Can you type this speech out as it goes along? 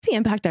the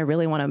impact I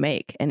really want to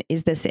make? And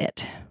is this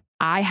it?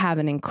 I have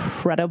an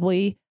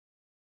incredibly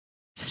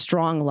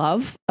strong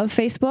love of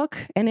Facebook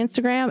and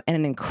Instagram and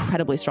an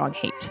incredibly strong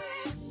hate.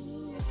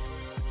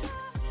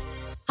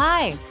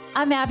 Hi,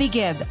 I'm Abby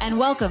Gibb, and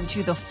welcome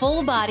to the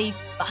Full Body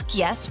Fuck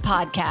Yes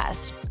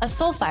podcast, a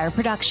Soulfire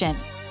production.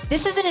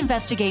 This is an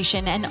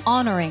investigation and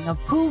honoring of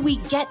who we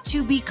get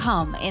to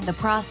become in the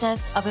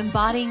process of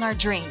embodying our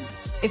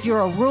dreams. If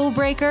you're a rule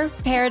breaker,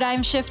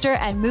 paradigm shifter,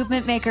 and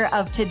movement maker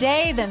of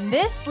today, then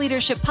this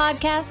leadership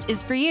podcast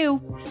is for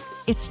you.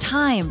 It's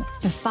time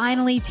to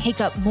finally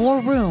take up more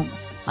room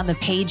on the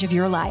page of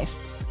your life.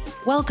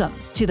 Welcome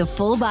to the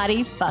Full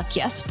Body Fuck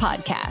Yes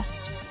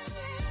podcast.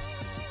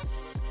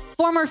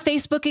 Former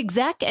Facebook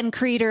exec and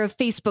creator of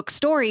Facebook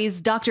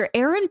Stories, Dr.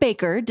 Erin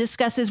Baker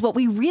discusses what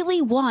we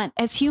really want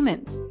as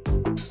humans.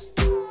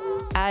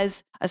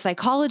 As a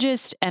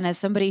psychologist and as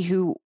somebody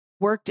who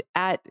worked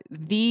at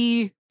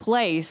the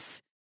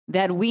place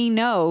that we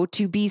know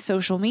to be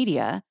social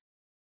media,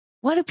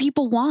 what do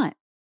people want?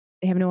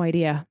 They have no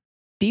idea.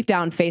 Deep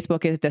down,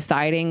 Facebook is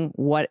deciding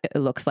what it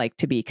looks like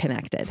to be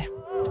connected.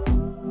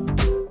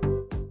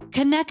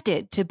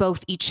 Connected to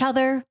both each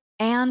other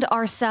and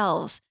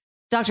ourselves.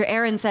 Dr.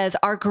 Erin says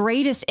our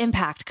greatest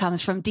impact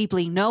comes from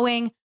deeply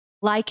knowing,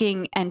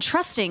 liking, and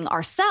trusting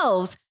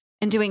ourselves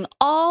and doing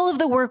all of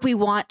the work we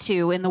want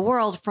to in the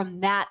world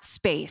from that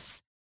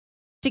space.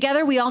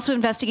 Together, we also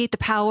investigate the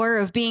power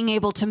of being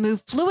able to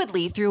move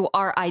fluidly through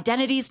our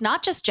identities,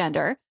 not just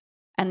gender,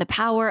 and the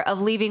power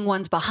of leaving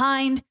ones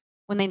behind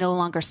when they no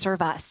longer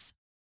serve us.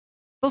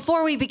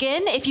 Before we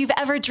begin, if you've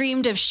ever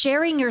dreamed of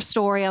sharing your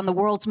story on the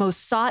world's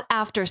most sought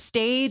after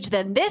stage,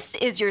 then this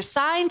is your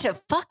sign to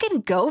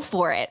fucking go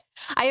for it.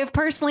 I have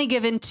personally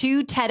given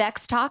 2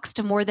 TEDx talks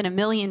to more than 1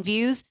 million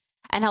views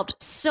and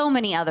helped so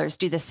many others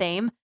do the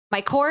same.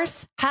 My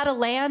course, How to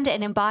Land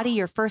and Embody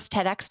Your First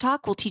TEDx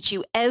Talk, will teach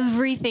you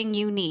everything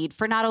you need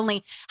for not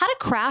only how to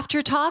craft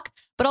your talk,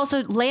 but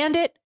also land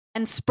it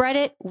and spread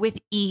it with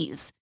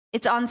ease.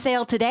 It's on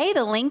sale today.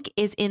 The link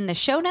is in the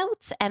show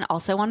notes and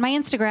also on my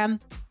Instagram.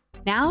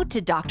 Now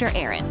to Dr.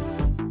 Erin.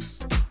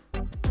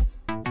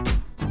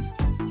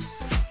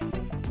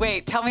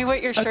 Wait, tell me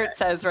what your shirt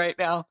says right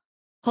now.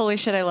 Holy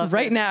shit, I love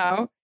Right this.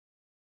 now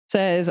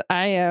says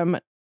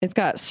it's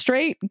got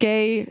straight,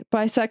 gay,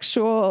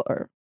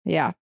 bisexual,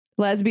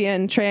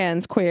 lesbian,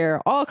 trans,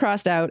 queer, all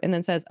crossed out, and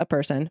then says a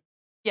person.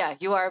 Yeah,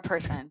 you are a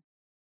person.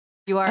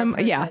 You are a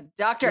person. Yeah.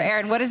 Dr.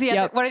 Erin, what are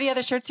the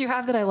other shirts you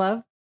have that I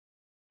love?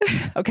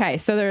 Okay,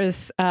 so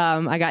there's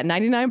I got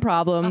 99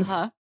 problems.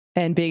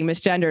 And being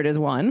misgendered is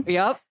one.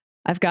 Yep.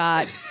 I've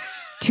got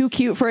too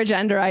cute for a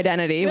gender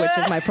identity, which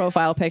is my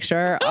profile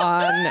picture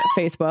on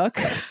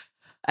Facebook.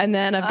 And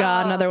then I've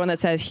got another one that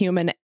says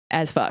human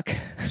as fuck.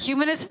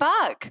 Human as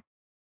fuck.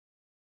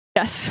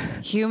 Yes.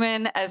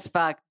 Human as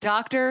fuck.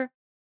 Dr.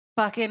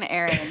 fucking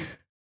Erin.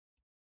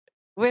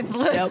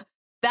 Yep.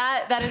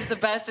 That is the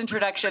best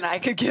introduction I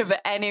could give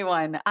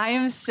anyone. I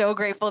am so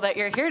grateful that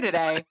you're here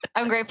today.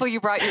 I'm grateful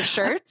you brought your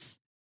shirts.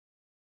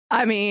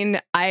 I mean,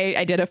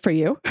 I did it for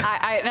you.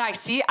 I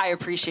see. I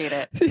appreciate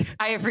it.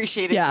 I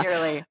appreciate it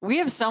dearly. We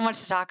have so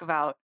much to talk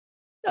about.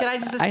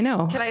 I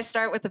know. Can I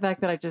start with the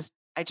fact that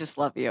I just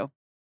love you?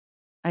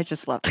 I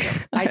just love you.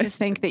 I just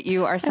think that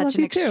you are such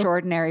an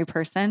extraordinary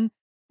person,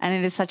 and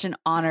it is such an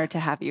honor to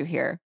have you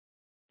here.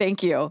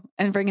 Thank you.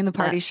 And bringing the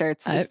party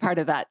shirts is part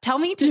of that. Tell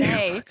me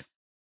today,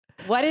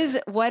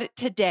 what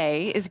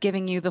today is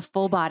giving you the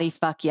full body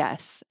fuck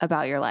yes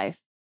about your life?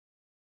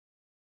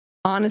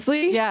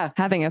 Honestly,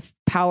 having a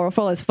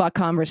powerful as fuck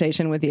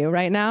conversation with you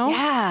right now.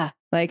 Yeah.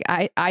 Like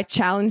I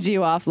challenge you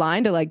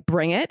offline to like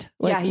bring it.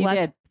 Like, you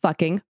did.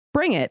 Fucking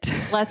bring it.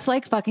 Let's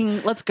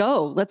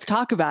go. Let's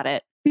talk about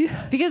it.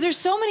 Yeah. Because there's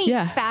so many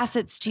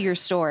facets to your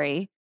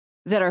story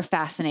that are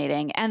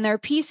fascinating. And there are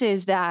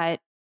pieces that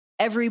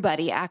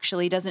everybody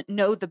actually doesn't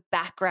know the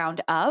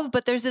background of,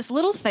 but there's this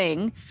little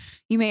thing,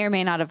 you may or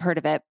may not have heard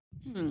of it.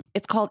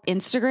 It's called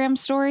Instagram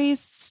stories.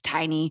 It's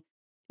tiny.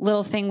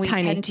 Little thing we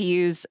tend to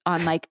use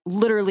on like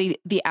literally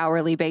the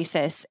hourly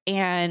basis.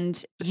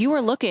 And you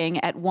are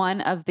looking at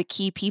one of the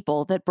key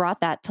people that brought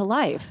that to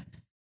life.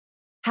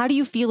 How do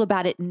you feel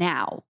about it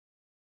now?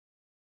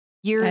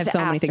 Years after.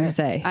 I have so many things to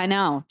say. I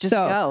know. Just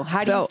go.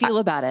 How do you feel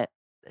about it?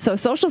 So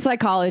social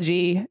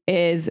psychology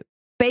is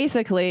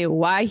basically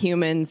why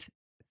humans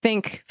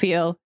think,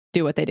 feel,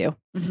 do what they do.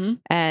 Mm-hmm.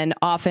 And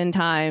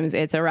oftentimes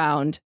it's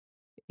around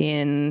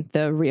in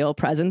the real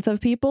presence of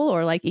people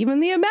or like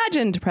even the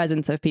imagined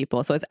presence of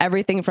people. So it's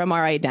everything from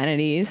our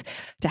identities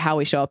to how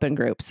we show up in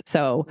groups.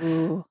 So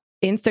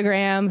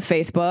Instagram,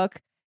 Facebook,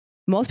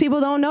 most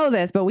people don't know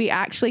this, but we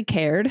actually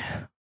cared.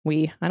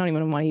 I don't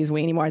even want to use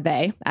we anymore.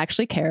 They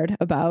actually cared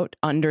about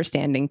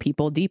understanding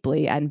people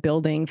deeply and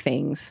building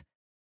things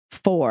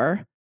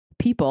for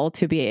people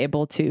to be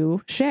able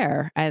to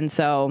share. And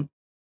so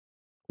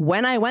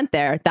when I went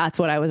there, that's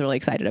what I was really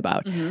excited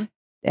about. Mm-hmm.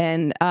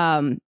 And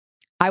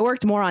I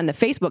worked more on the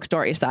Facebook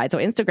story side. So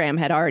Instagram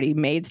had already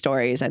made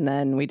stories, and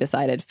then we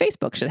decided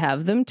Facebook should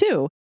have them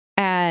too.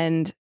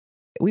 And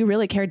we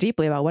really care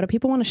deeply about what do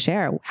people want to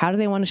share? How do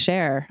they want to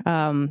share?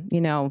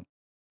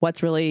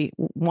 What's really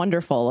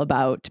wonderful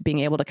about being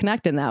able to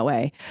connect in that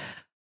way.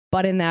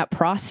 But in that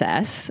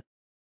process,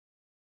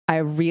 I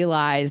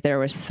realized there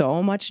was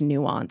so much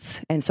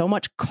nuance and so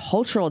much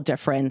cultural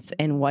difference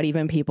in what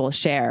even people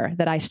share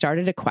that I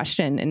started to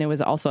question. And it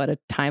was also at a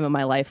time of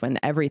my life when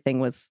everything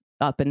was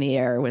up in the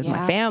air with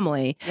my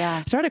family.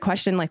 I started to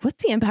question, like,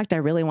 what's the impact I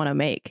really want to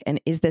make?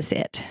 And is this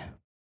it?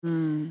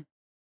 And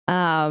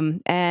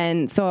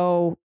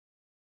so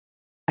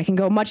I can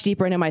go much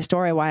deeper into my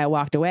story why I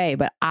walked away,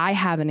 but I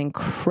have an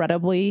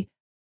incredibly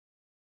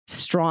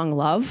strong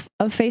love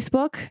of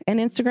Facebook and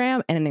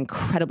Instagram and an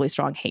incredibly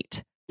strong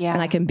hate. And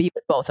I can be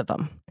with both of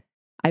them.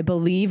 I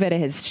believe it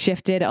has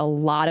shifted a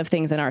lot of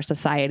things in our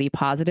society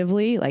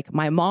positively. Like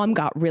my mom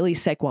got really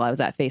sick while I was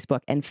at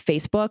Facebook, and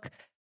Facebook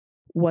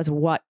was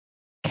what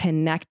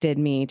connected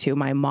me to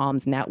my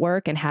mom's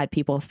network and had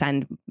people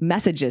send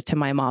messages to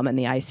my mom in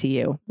the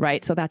ICU.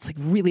 Right. So that's like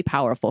really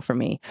powerful for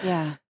me.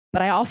 Yeah.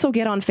 But I also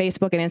get on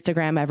Facebook and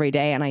Instagram every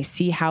day, and I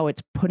see how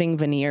it's putting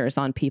veneers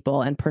on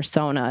people and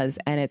personas,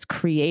 and it's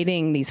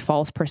creating these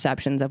false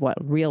perceptions of what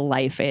real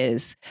life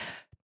is.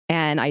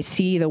 And I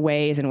see the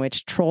ways in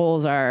which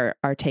trolls are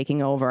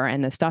taking over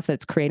and the stuff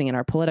that's creating in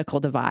our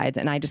political divides.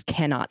 And I just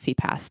cannot see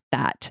past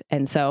that.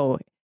 And so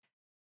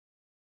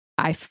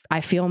I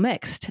feel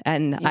mixed.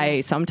 And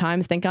I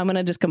sometimes think I'm going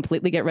to just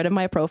completely get rid of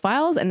my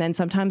profiles. And then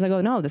sometimes I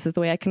go, no, this is the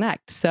way I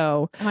connect.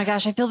 So, oh my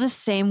gosh, I feel the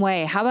same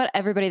way. How about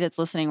everybody that's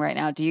listening right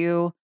now? Do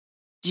you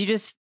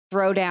just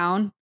throw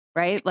down,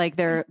 right? Like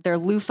their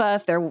loofah,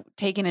 if they're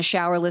taking a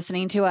shower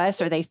listening to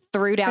us, or they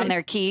threw down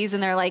their keys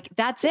and they're like,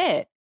 that's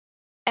it.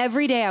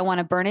 Every day I want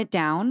to burn it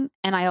down.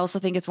 And I also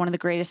think it's one of the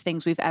greatest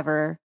things we've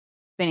ever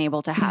been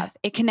able to have.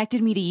 It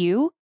connected me to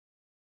you.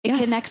 It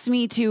connects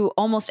me to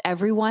almost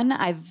everyone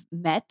I've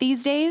met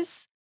these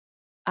days.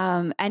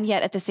 And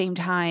yet at the same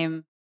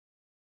time,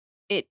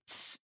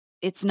 it's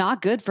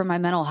not good for my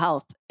mental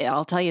health.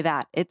 I'll tell you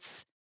that.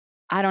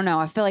 I don't know.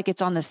 I feel like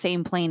it's on the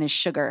same plane as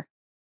sugar.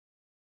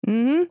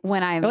 When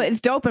it's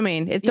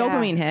dopamine. It's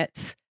dopamine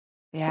hits.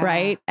 Yeah.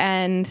 Right.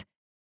 And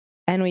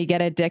we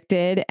get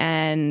addicted,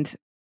 and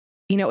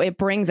it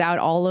brings out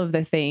all of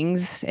the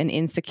things and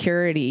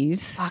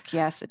insecurities. Fuck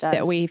yes, it does.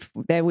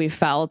 That we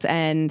felt,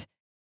 and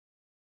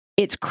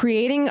it's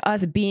creating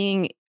us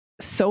being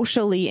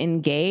socially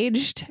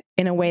engaged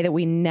in a way that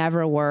we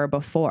never were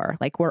before.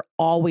 Like we're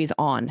always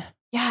on.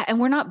 Yeah, and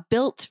we're not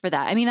built for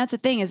that. I mean, that's the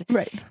thing is,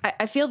 right.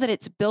 I feel that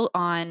it's built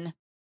on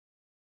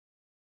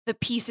the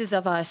pieces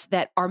of us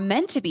that are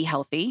meant to be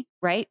healthy,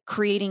 right?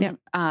 Creating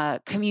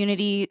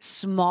community,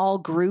 small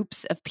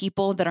groups of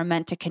people that are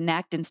meant to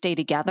connect and stay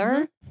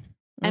together.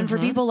 And for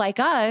people like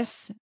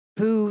us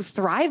who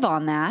thrive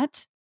on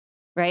that,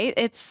 right?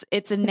 It's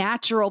a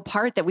natural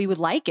part that we would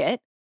like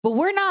it, but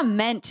we're not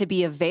meant to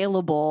be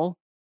available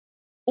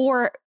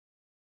or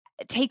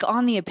take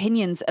on the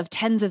opinions of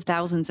tens of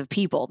thousands of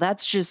people.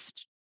 That's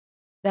just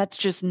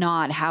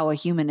not how a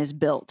human is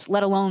built,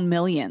 let alone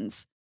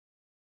millions.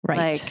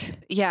 Right. Like,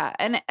 yeah.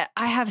 And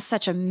I have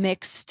such a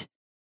mixed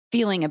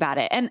feeling about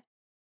it. And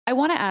I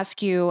want to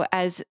ask you,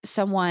 as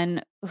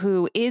someone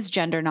who is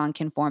gender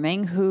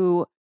nonconforming,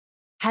 who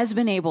has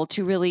been able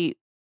to really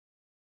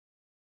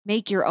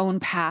make your own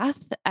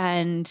path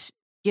and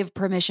give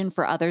permission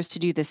for others to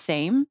do the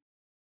same,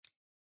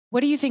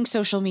 what do you think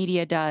social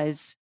media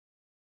does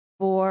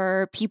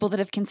for people that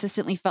have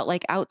consistently felt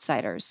like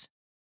outsiders?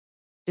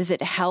 Does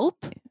it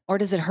help or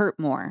does it hurt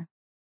more?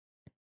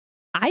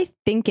 I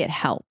think it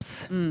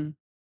helps.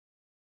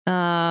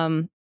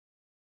 But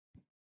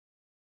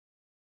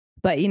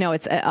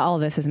it's all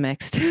this is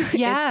mixed.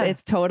 Yeah.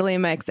 It's totally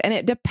mixed. And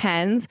it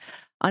depends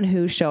on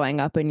who's showing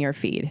up in your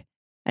feed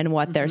and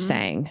what they're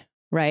saying.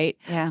 Right.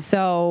 Yeah.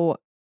 So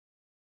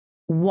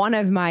one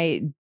of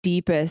my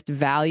deepest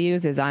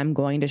values is I'm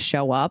going to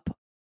show up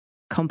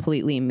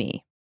completely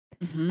me.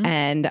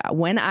 And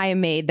when I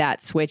made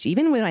that switch,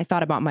 even when I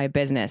thought about my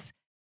business,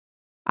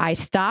 I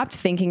stopped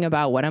thinking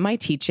about what am I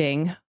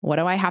teaching? What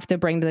do I have to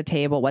bring to the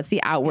table? What's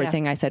the outward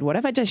thing? I said, what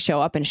if I just show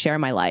up and share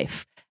my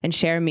life and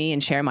share me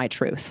and share my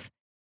truth?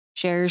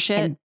 Share your shit.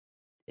 And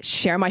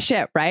share my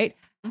shit, right?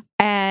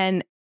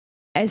 And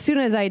as soon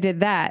as I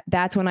did that,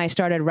 that's when I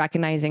started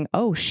recognizing,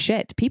 oh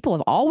shit, people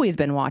have always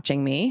been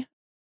watching me,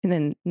 and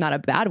then not a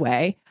bad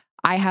way.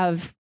 I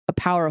have a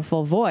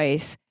powerful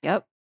voice.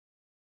 Yep.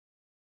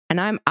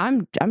 And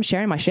I'm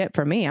sharing my shit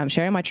for me. I'm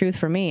sharing my truth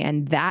for me.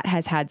 And that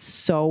has had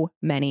so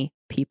many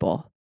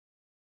people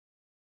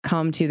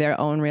come to their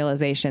own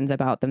realizations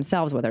about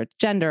themselves, whether it's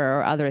gender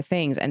or other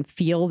things, and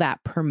feel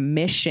that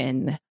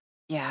permission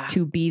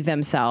to be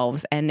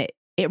themselves. And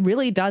it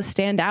really does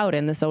stand out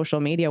in the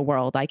social media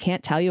world. I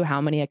can't tell you how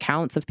many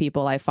accounts of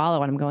people I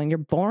follow, and I'm going, you're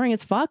boring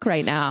as fuck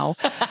right now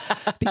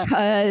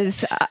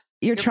because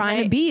you're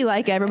trying to be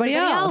like everybody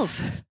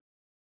else.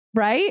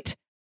 Right?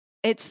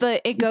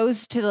 It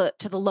goes to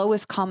the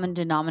lowest common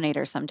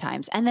denominator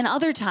sometimes. And then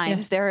other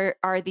times there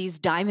are these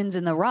diamonds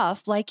in the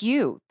rough like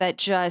you that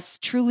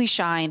just truly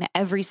shine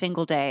every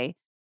single day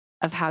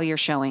of how you're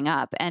showing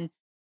up. And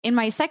In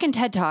my second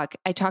TED Talk,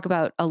 I talk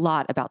about a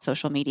lot about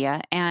social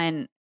media,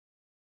 and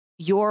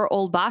your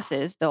old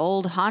bosses, the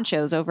old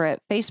honchos over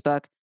at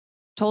Facebook,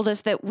 told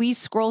us that we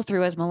scroll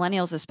through, as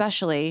millennials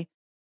especially,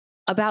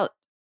 about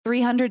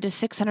 300 to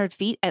 600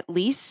 feet at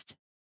least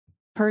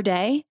per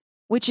day,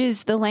 which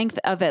is the length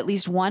of at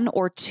least 1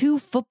 or 2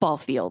 football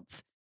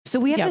fields. So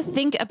we have to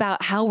think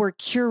about how we're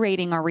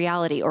curating our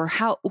reality, or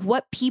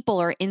what people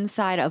are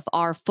inside of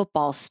our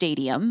football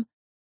stadium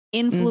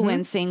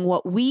influencing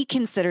what we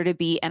consider to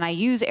be, and I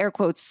use air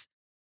quotes,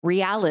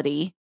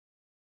 reality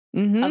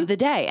of the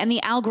day. And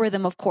the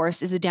algorithm, of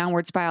course, is a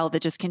downward spiral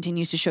that just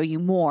continues to show you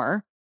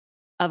more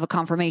of a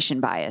confirmation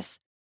bias.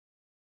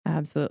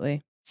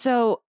 Absolutely.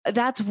 So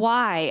that's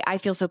why I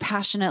feel so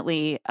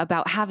passionately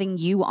about having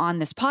you on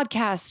this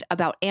podcast,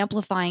 about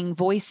amplifying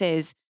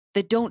voices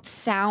that don't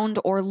sound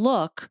or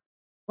look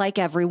like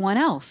everyone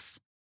else,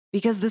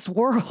 because this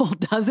world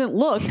doesn't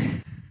look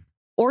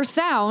or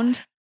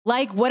sound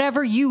like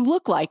whatever you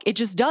look like. It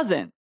just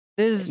doesn't.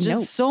 There's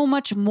just so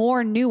much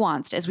more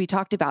nuanced, as we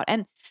talked about.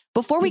 And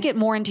before we get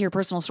more into your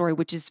personal story,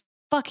 which is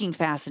fucking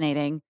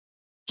fascinating,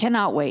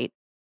 cannot wait.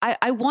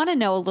 I want to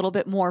know a little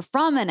bit more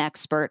from an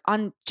expert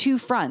on 2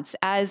 fronts,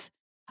 as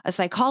a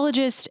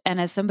psychologist and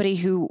as somebody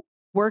who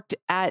worked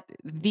at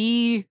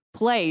the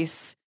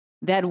place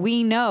that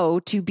we know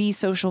to be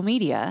social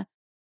media.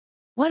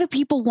 What do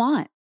people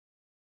want?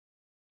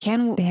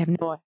 They have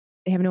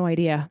no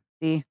idea.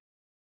 See,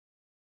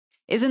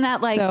 isn't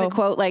that like the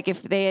quote? Like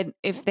if they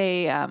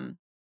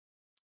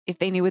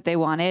knew what they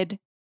wanted,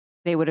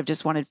 they would have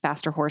just wanted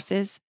faster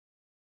horses.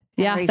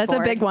 Yeah, that's a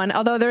big one.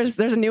 Although there's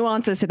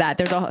nuances to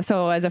that.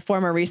 So as a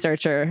former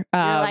researcher,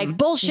 you're like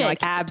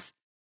bullshit, abs.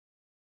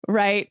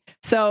 Right.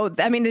 So,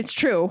 I mean, it's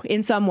true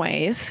in some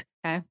ways,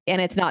 and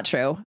it's not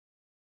true.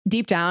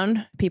 Deep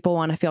down, people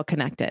want to feel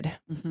connected.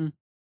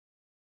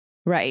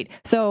 Right.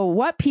 So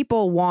what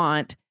people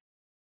want,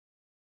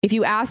 if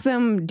you ask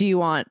them, do you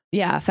want,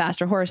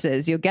 faster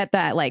horses? You'll get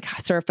that like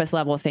surface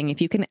level thing.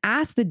 If you can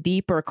ask the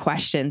deeper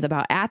questions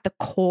about at the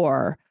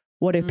core,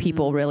 what do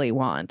people really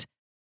want?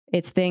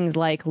 It's things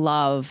like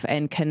love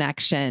and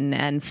connection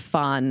and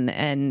fun,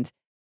 and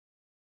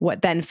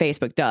what then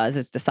Facebook does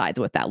is decides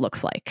what that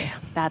looks like.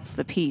 That's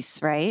the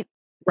piece, right?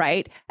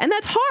 Right. And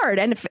that's hard.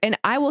 And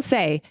I will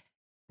say,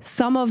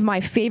 some of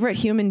my favorite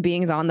human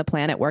beings on the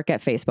planet work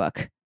at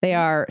Facebook. They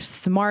are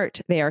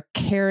smart. They are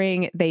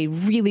caring. They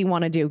really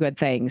want to do good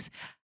things.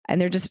 And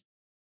they're just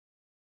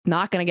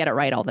not going to get it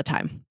right all the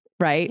time.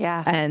 Right.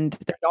 Yeah. And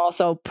there's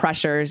also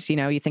pressures,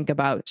 you think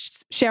about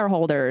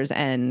shareholders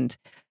and,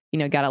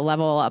 got a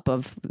level up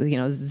of,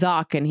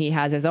 Zuck, and he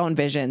has his own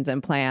visions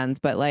and plans.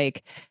 But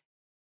like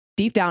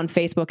deep down,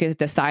 Facebook is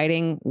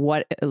deciding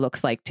what it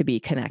looks like to be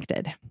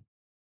connected.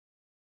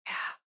 Yeah.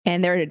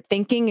 And they're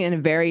thinking in a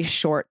very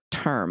short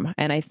term.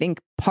 And I think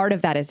part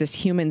of that is just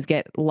humans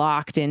get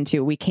locked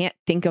into, we can't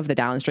think of the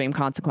downstream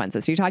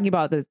consequences. So you're talking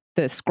about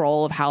the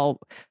scroll of how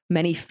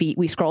many feet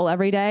we scroll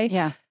every day.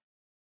 Yeah.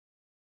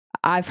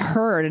 I've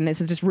heard, and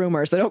this is just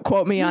rumor, so don't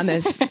quote me on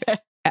this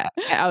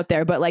out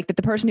there, but like that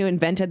the person who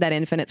invented that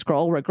infinite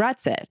scroll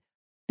regrets it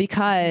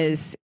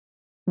because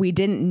we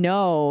didn't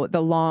know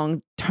the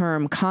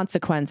long-term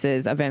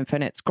consequences of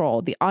infinite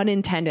scroll, the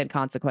unintended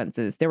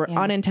consequences. There were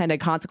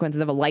unintended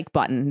consequences of a like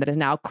button that has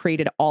now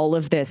created all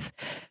of this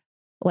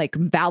like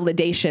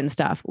validation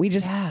stuff. We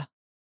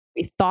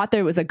thought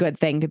there was a good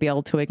thing to be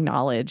able to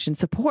acknowledge and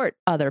support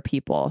other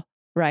people,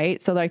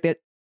 right? So like that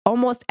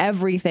almost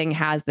everything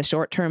has the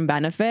short-term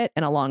benefit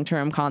and a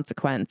long-term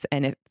consequence.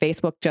 And if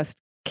Facebook just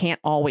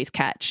can't always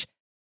catch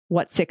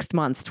what 6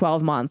 months,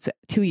 12 months,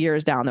 2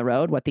 years down the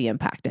road, what the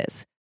impact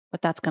is.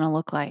 What that's going to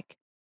look like.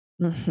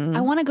 I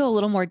want to go a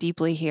little more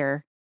deeply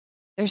here.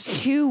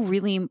 There's 2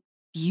 really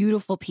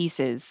beautiful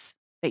pieces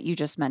that you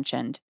just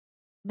mentioned.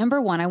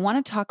 Number one, I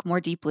want to talk more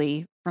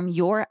deeply from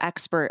your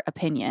expert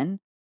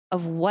opinion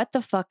of what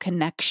the fuck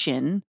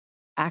connection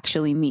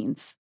actually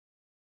means.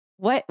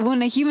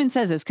 When a human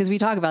says this, because we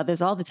talk about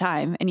this all the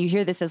time, and you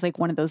hear this as like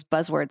one of those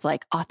buzzwords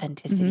like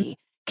authenticity,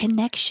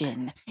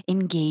 connection,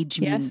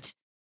 engagement,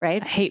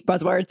 right? I hate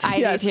buzzwords.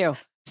 I do too.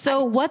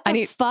 So what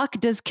the fuck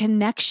does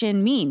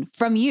connection mean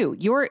from you?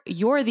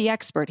 You're the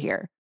expert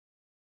here.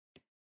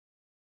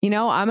 I'm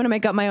going to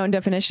make up my own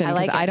definition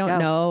because I don't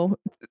know.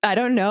 I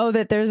don't know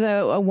that there's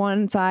a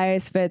one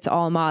size fits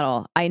all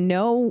model. I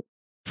know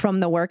from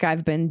the work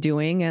I've been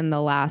doing in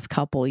the last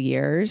couple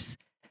years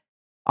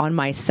on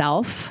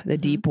myself, the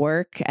deep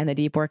work and the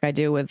deep work I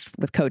do with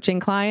coaching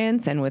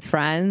clients and with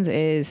friends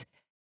is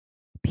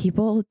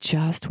people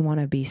just want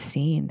to be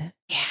seen.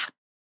 Yeah.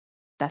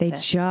 They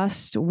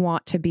just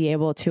want to be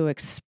able to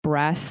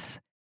express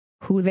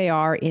who they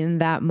are in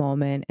that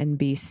moment and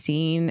be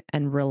seen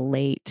and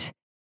relate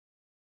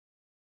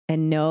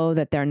and know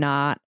that they're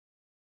not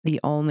the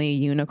only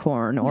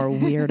unicorn or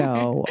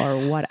weirdo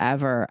or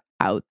whatever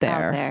out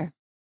there.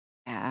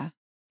 Yeah.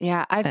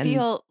 Yeah. I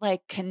feel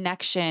like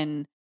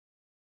connection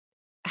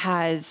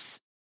has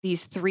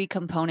these 3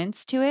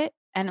 components to it.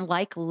 And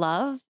like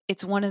love,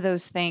 it's one of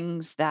those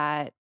things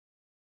that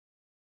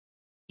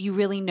you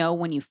really know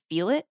when you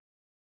feel it.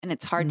 and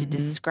it's hard to Mm-hmm.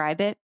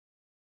 describe it.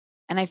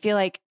 And I feel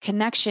like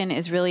connection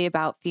is really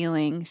about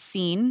feeling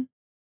seen,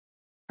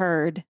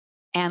 heard,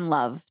 and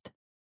loved.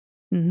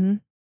 Mm-hmm.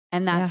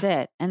 And that's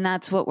it. And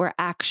that's what we're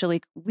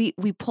actually, we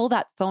pull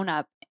that phone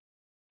up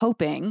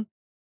hoping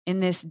in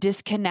this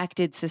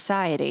disconnected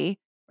society,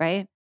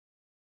 right?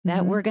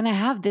 That we're going to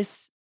have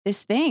this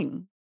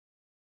thing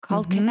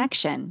called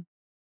connection.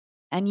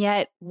 And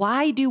yet,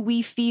 why do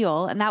we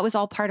feel, and that was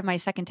all part of my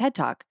second TED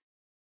Talk,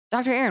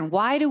 Dr. Erin,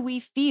 why do we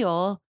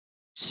feel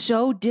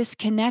so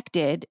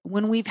disconnected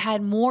when we've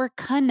had more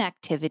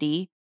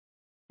connectivity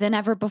than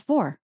ever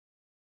before?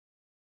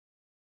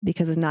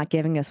 Because it's not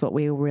giving us what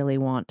we really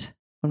want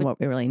and what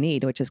we really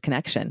need, which is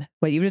connection.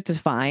 What you just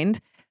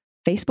defined,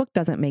 Facebook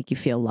doesn't make you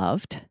feel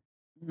loved.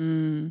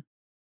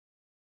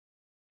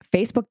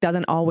 Facebook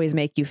doesn't always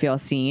make you feel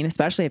seen,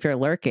 especially if you're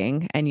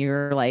lurking and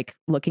you're like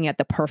looking at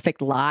the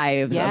perfect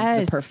lives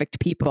of the perfect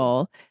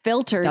people.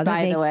 Filtered,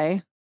 by the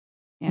way.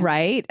 Yeah.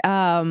 Right?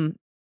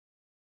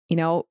 You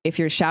know, if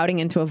you're shouting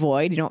into a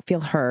void, you don't feel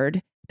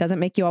heard. Doesn't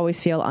make you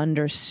always feel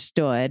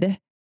understood.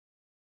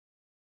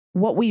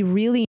 What we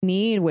really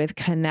need with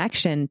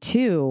connection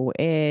too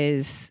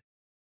is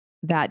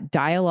that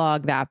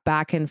dialogue, that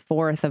back and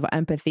forth of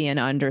empathy and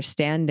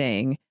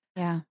understanding.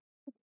 Yeah.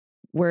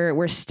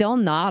 We're still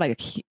not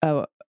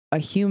a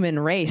human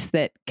race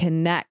that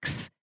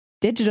connects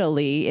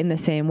digitally in the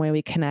same way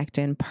we connect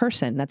in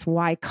person. That's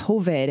why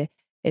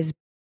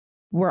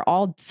we're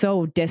all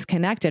so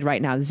disconnected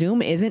right now.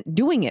 Zoom isn't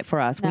doing it for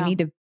us. No. We need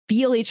to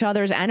feel each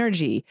other's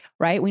energy,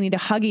 right? We need to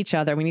hug each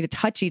other. We need to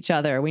touch each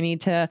other. We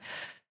need to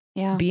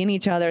be in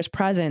each other's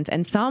presence.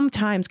 And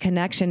sometimes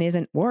connection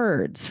isn't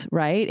words,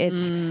 right?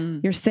 It's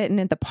you're sitting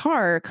at the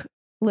park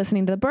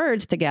listening to the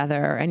birds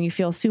together and you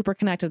feel super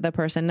connected to the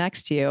person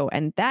next to you.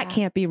 And that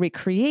can't be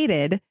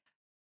recreated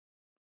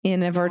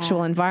in a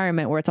virtual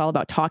environment where it's all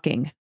about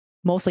talking,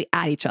 mostly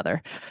at each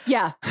other.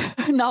 Yeah.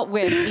 Not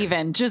with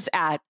even, just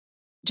at.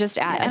 Yes.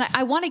 And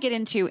I want to get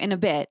into in a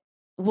bit,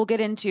 we'll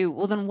get into,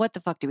 well, then what the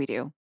fuck do we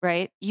do?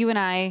 Right? You and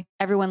I,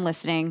 everyone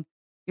listening,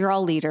 you're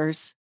all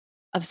leaders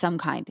of some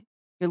kind.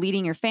 You're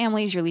leading your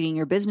families, you're leading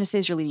your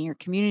businesses, you're leading your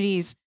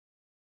communities.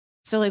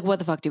 So like, what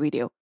the fuck do we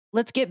do?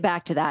 Let's get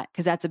back to that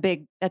because that's a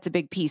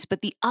big piece.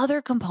 But the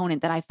other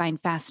component that I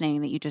find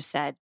fascinating that you just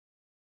said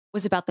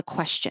was about the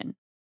question,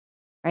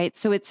 right?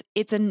 So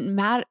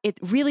it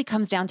really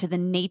comes down to the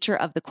nature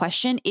of the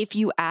question. If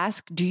you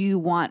ask, do you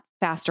want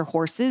faster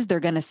horses? They're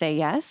going to say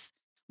yes.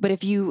 But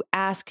if you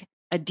ask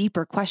a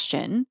deeper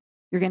question,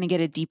 you're going to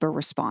get a deeper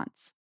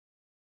response.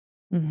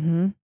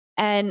 Mm-hmm.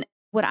 And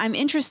what I'm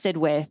interested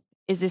with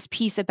is this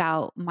piece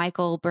about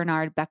Michael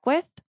Bernard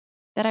Beckwith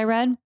that I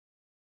read.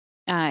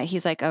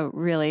 He's like a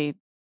really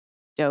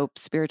dope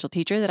spiritual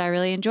teacher that I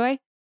really enjoy.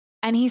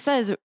 And he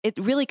says it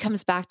really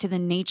comes back to the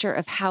nature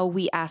of how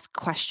we ask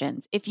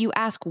questions. If you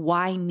ask,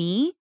 why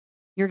me?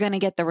 You're going to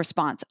get the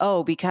response,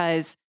 oh,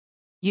 because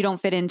you don't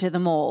fit into the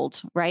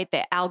mold, right?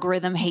 The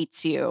algorithm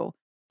hates you.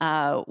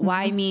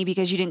 Why me?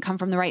 Because you didn't come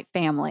from the right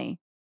family.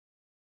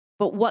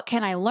 But what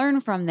can I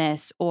learn from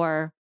this?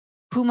 Or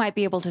who might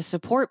be able to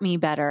support me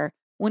better?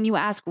 When you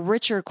ask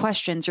richer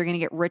questions, you're going to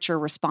get richer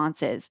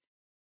responses.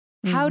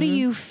 How do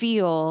you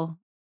feel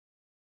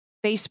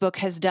Facebook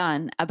has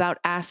done about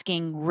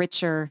asking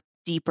richer,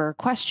 deeper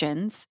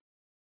questions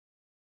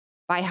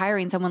by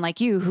hiring someone like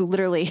you who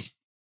literally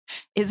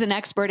is an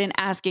expert in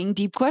asking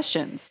deep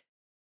questions?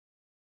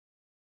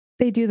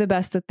 They do the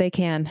best that they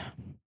can.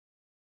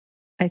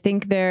 I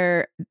think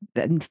they're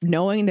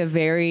knowing the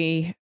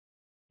very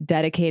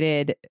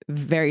dedicated,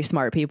 very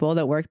smart people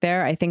that work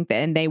there. I think that,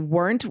 and they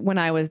weren't when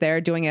I was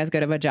there doing as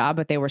good of a job,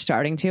 but they were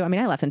starting to. I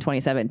mean, I left in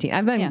 2017.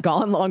 I've been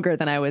gone longer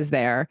than I was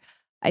there.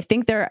 I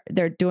think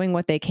they're doing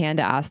what they can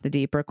to ask the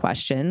deeper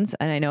questions.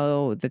 And I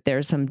know that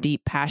there's some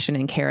deep passion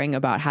and caring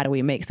about how do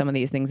we make some of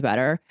these things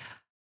better.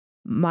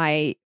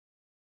 My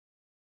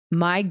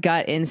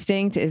gut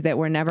instinct is that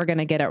we're never going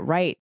to get it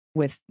right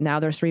with now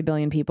there's 3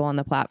 billion people on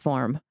the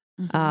platform.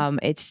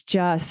 It's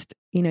just,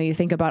 you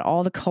think about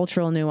all the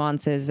cultural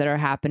nuances that are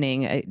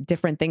happening,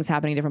 different things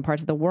happening in different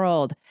parts of the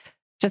world,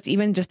 just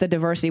the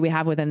diversity we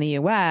have within the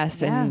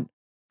US. And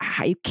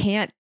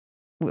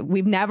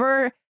we've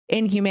never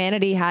in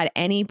humanity had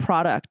any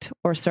product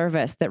or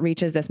service that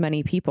reaches this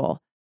many people.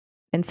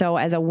 And so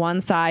as a one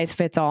size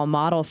fits all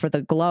model for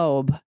the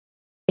globe,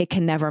 it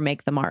can never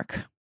make the mark.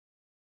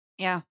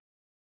 Yeah.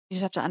 You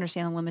just have to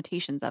understand the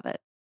limitations of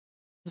it,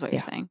 is what you're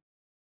saying.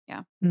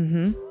 Yeah.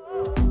 Mm-hmm.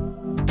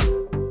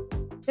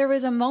 There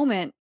was a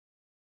moment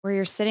where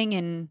you're sitting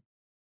in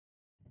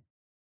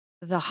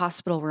the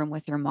hospital room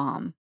with your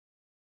mom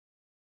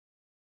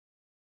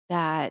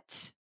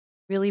that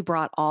really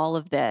brought all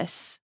of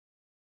this.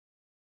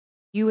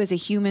 You as a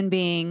human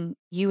being,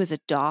 you as a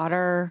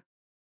daughter,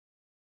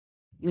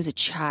 you as a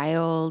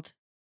child,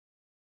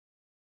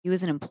 you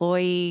as an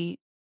employee,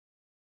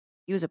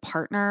 you as a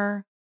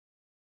partner,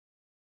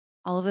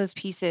 all of those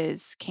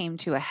pieces came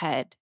to a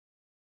head.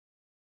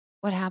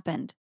 What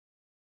happened?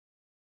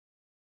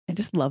 I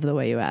just love the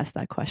way you asked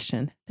that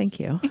question. Thank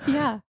you.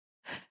 Yeah.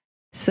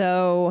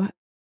 So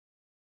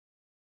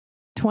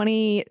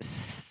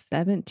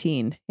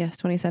 2017. Yes,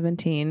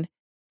 2017,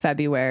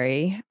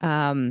 February.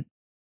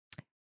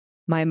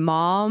 My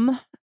mom,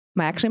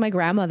 my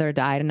grandmother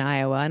died in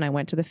Iowa, and I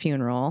went to the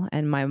funeral,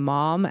 and my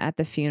mom at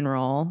the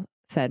funeral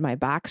said, my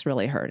back's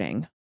really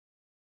hurting.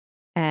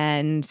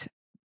 And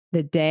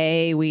the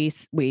day we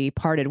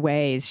parted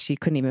ways, she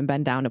couldn't even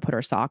bend down to put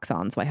her socks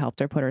on. So I helped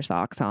her put her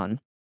socks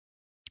on.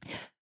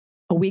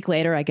 A week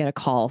later, I get a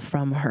call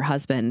from her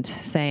husband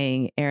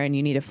saying, Erin,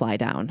 you need to fly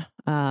down.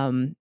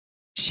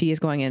 She is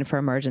going in for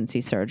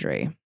emergency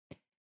surgery.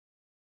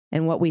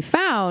 And what we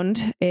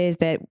found is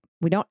that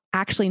we don't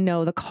actually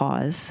know the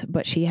cause,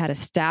 but she had a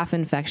staph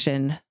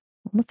infection,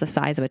 almost the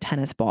size of a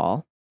tennis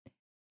ball,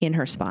 in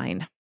her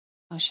spine.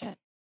 Oh, shit.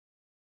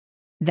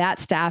 That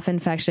staph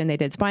infection, they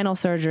did spinal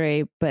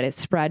surgery, but it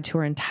spread to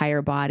her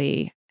entire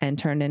body and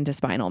turned into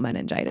spinal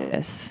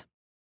meningitis.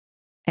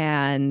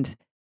 And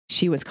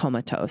she was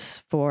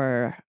comatose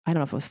for, I don't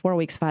know if it was 4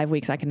 weeks, 5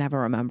 weeks. I can never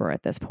remember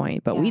at this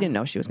point, but we didn't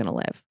know she was going to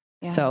live.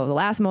 Yeah. So the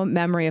last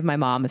memory of my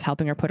mom is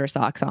helping her put her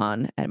socks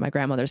on at my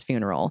grandmother's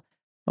funeral.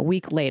 A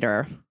week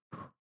later,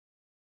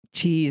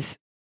 she's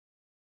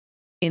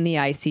in the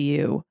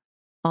ICU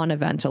on a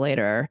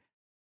ventilator,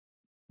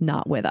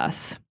 not with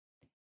us.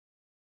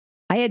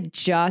 I had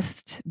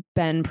just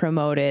been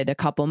promoted a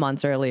couple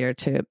months earlier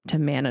to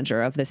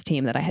manager of this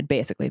team that I had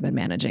basically been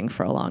managing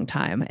for a long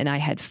time. And I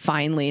had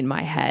finally in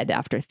my head,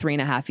 after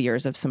 3.5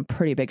 years of some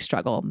pretty big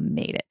struggle,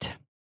 made it.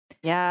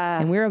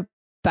 Yeah. And we were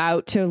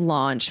about to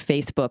launch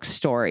Facebook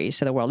stories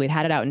to the world. We'd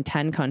had it out in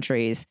 10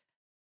 countries.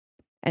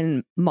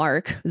 And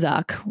Mark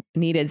Zuck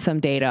needed some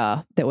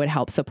data that would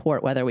help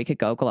support whether we could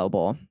go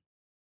global.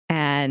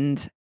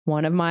 And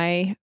one of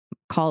my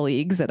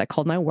colleagues that I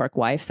called my work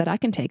wife said, I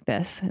can take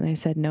this. And I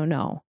said,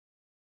 no,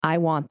 I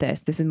want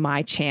this. This is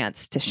my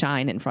chance to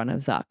shine in front of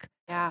Zuck.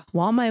 Yeah.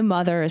 While my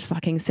mother is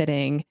fucking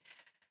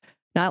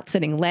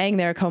laying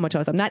there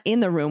comatose. I'm not in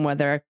the room with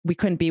her. We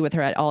couldn't be with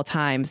her at all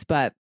times,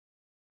 but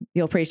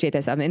you'll appreciate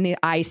this. I'm in the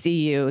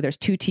ICU. There's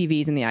 2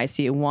 TVs in the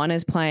ICU. One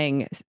is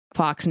playing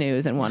Fox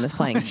News and one is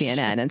playing CNN.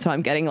 Shit. And so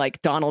I'm getting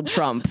like Donald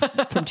Trump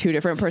from 2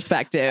 different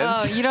perspectives.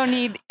 Oh, you don't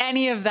need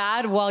any of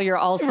that while you're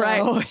also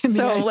in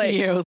the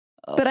ICU.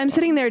 But I'm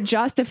sitting there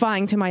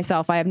justifying to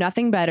myself, I have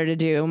nothing better to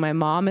do. My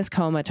mom is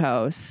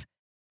comatose.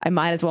 I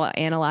might as well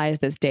analyze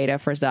this data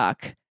for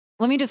Zuck.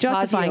 Let me just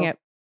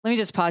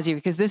pause you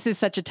because this is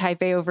such a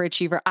type A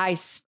overachiever. I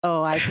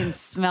can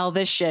smell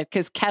this shit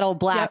because Kettle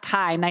Black. Yep.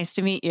 Hi, nice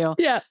to meet you.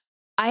 Yeah.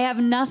 I have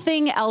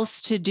nothing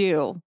else to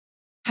do.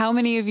 How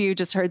many of you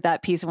just heard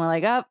that piece and were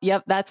like, oh,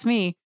 yep, that's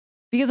me.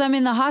 Because I'm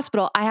in the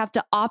hospital. I have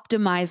to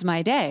optimize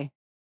my day.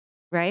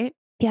 Right?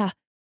 Yeah.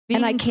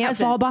 And I can't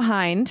fall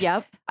behind.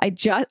 Yep. I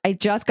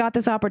just got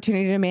this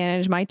opportunity to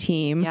manage my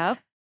team. Yep.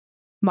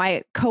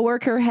 My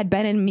coworker had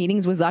been in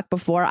meetings with Zuck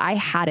before. I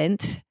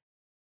hadn't.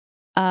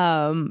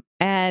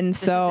 And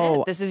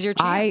so this is your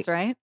chance,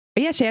 right?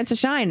 Yeah, chance to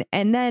shine.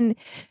 And then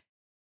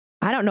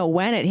I don't know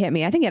when it hit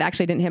me. I think it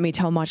actually didn't hit me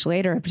till much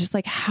later. It was just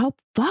like how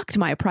fucked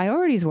my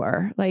priorities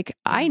were. Like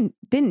I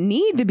didn't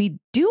need to be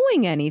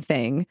doing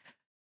anything.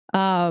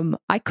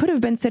 I could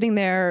have been sitting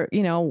there,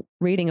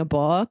 reading a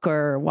book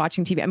or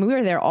watching TV. I mean, we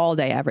were there all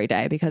day, every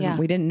day because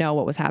we didn't know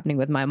what was happening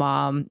with my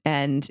mom,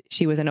 and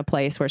she was in a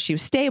place where she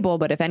was stable,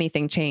 but if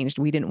anything changed,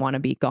 we didn't want to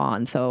be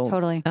gone. So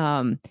totally.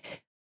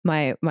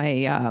 My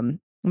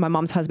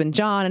mom's husband,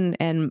 John,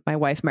 and my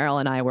wife, Meryl,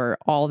 and I were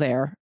all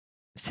there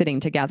sitting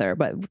together,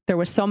 but there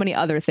were so many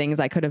other things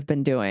I could have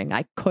been doing.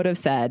 I could have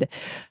said,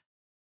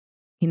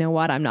 you know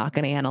what? I'm not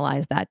going to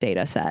analyze that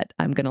data set.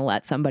 I'm going to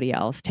let somebody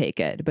else take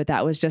it. But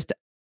that was just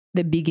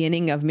the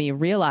beginning of me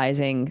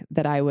realizing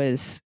that I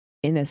was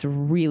in this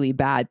really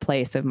bad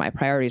place of my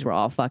priorities were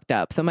all fucked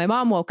up. So my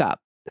mom woke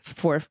up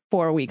 4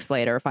 weeks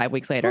later, 5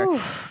 weeks later.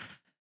 Ooh,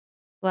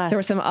 there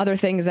were some other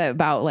things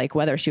about like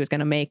whether she was going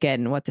to make it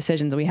and what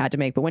decisions we had to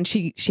make. But when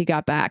she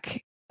got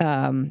back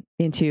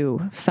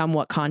into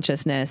somewhat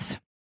consciousness,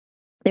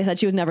 they said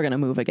she was never going to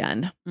move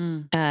again.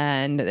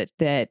 And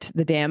that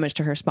the damage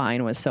to her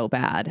spine was so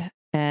bad.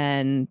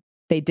 And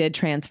they did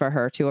transfer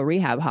her to a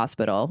rehab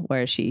hospital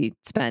where she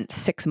spent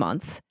 6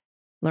 months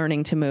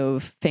learning to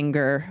move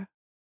finger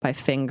by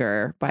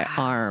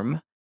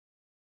arm.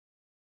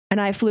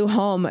 And I flew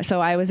home. So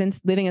I was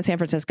living in San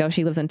Francisco.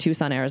 She lives in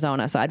Tucson,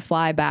 Arizona. So I'd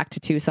fly back to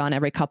Tucson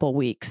every couple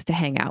weeks to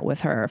hang out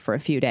with her for a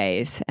few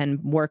days.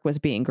 And work was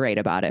being great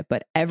about it.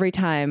 But every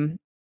time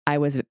I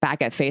was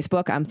back at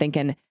Facebook, I'm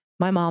thinking,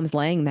 my mom's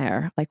laying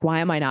there. Like, why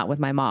am I not with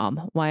my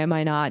mom? Why am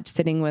I not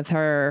sitting with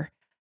her,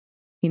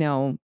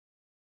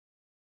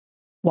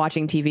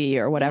 watching TV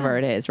or whatever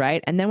it is,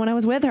 right? And then when I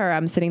was with her,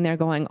 I'm sitting there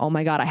going, oh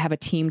my God, I have a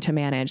team to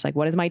manage. Like,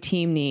 what does my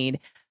team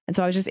need? And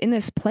so I was just in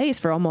this place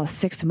for almost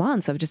 6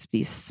 months of just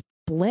these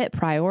split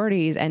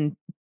priorities and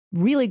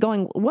really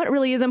going, what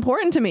really is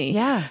important to me?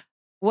 Yeah.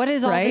 What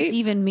does all this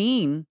even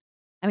mean?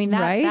 I mean,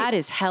 that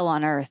is hell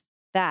on earth.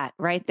 That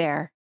right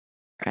there.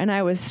 And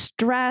I was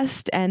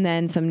stressed. And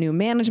then some new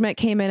management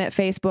came in at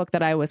Facebook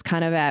that I was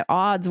kind of at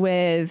odds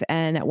with.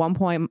 And at one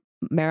point,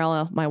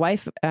 Meryl, my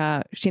wife,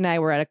 she and I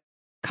were at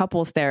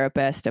couples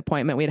therapist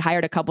appointment. We'd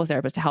hired a couples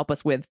therapist to help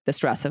us with the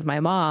stress of my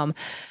mom.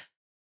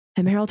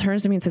 And Meryl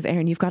turns to me and says,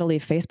 Erin, you've got to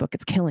leave Facebook.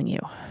 It's killing you.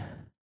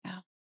 Yeah.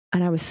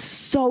 And I was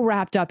so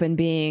wrapped up in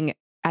being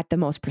at the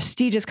most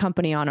prestigious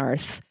company on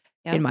earth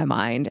in my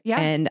mind. Yeah.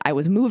 And I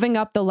was moving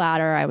up the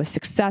ladder. I was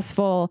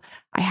successful.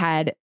 I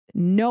had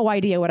no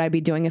idea what I'd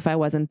be doing if I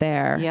wasn't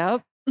there.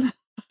 Yep.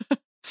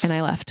 And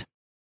I left.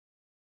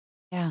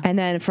 Yeah. And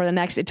then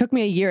it took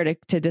me a year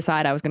to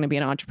decide I was going to be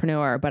an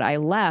entrepreneur, but I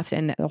left.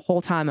 And the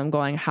whole time I'm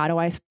going, how do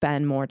I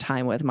spend more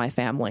time with my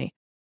family?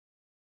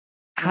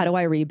 How do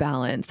I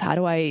rebalance? How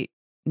do I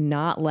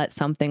not let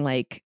something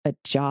like a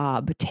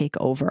job take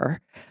over?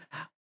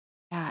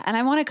 Yeah. And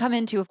I want to come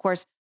into, of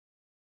course,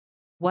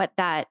 what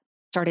that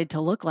started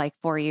to look like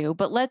for you,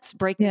 but let's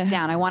break this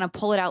down. I want to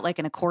pull it out like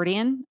an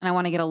accordion, and I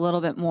want to get a little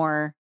bit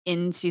more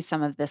into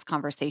some of this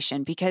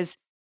conversation, because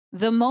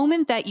the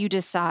moment that you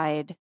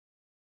decide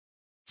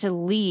to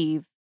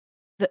leave,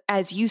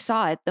 as you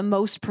saw it, the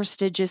most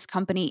prestigious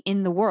company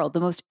in the world,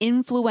 the most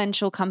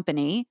influential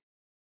company.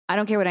 I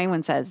don't care what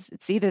anyone says.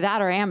 It's either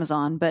that or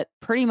Amazon, but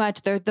pretty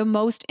much they're the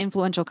most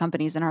influential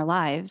companies in our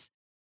lives.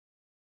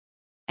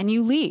 And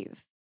you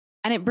leave.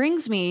 And it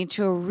brings me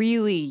to a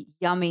really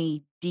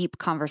yummy, deep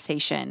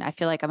conversation. I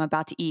feel like I'm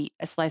about to eat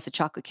a slice of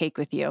chocolate cake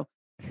with you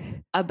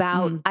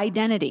about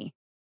identity.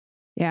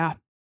 Yeah.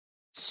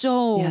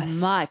 So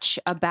much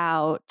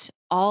about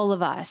all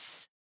of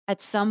us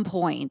at some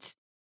point.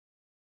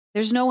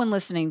 There's no one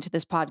listening to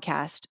this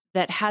podcast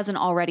that hasn't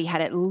already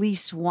had at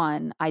least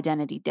one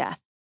identity death.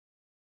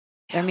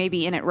 They're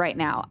maybe in it right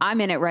now.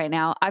 I'm in it right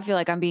now. I feel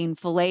like I'm being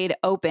filleted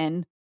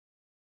open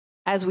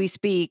as we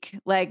speak.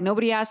 Like,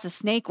 nobody asked a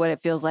snake what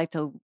it feels like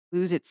to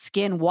lose its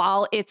skin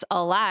while it's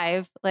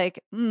alive.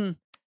 Like,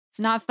 it's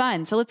not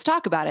fun. So let's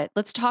talk about it.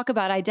 Let's talk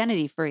about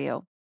identity for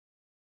you.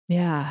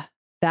 Yeah.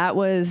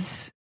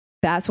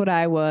 That's what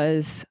I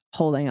was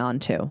holding on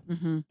to,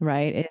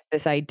 right? It's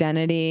this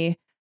identity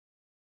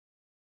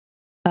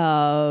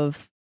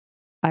of,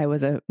 I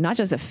was not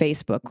just a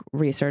Facebook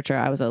researcher,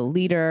 I was a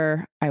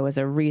leader, I was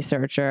a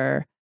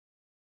researcher.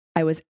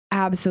 I was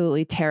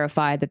absolutely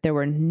terrified that there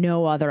were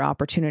no other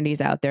opportunities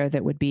out there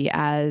that would be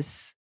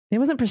it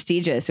wasn't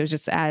prestigious, it was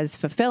just as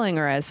fulfilling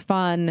or as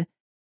fun.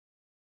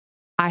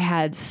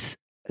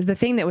 The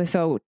thing that was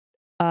so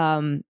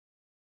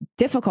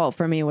difficult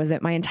for me was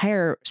that my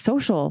entire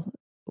social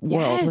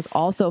world was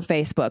also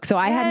Facebook. So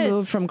I had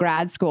moved from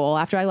grad school.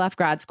 After I left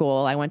grad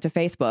school, I went to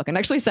Facebook, and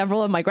actually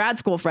several of my grad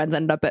school friends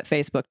ended up at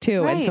Facebook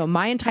too. Right. And so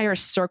my entire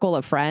circle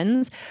of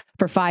friends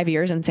for 5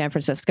 years in San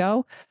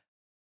Francisco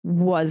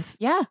was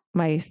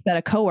my set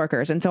of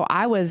coworkers. And so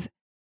I was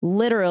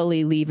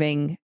literally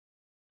leaving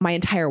my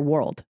entire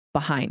world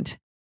behind.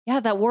 Yeah.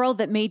 That world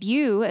that made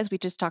you, as we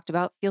just talked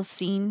about, feel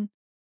seen,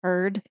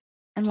 heard,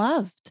 and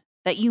loved,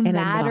 that you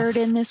mattered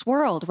in this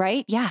world,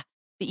 right? Yeah.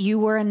 That you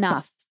were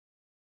enough.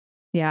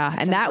 Yeah.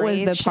 That's and that was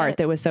the part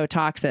that was so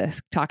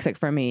toxic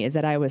for me, is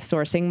that I was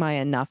sourcing my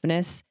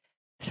enoughness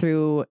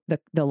through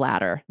the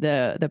ladder,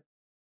 the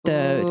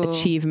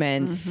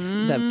achievements,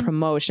 the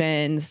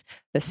promotions,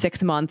 the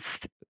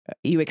 6-month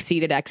you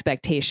exceeded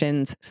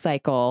expectations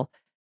cycle.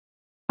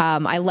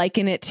 I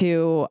liken it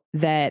to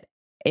that.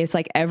 It's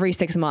like every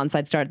 6 months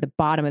I'd start at the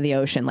bottom of the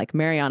ocean, like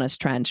Mariana's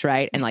Trench,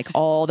 right? And like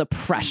all the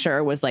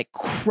pressure was like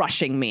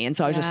crushing me. And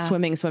so I was just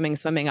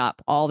swimming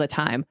up all the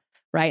time.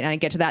 Right. And I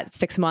get to that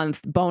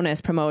 6-month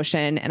bonus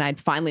promotion, and I'd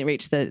finally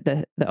reach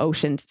the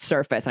ocean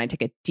surface, and I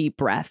take a deep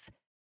breath.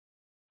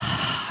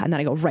 And then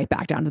I go right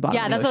back down to the bottom.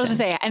 Yeah, that's what I was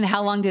going to say. And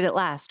how long did it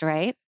last,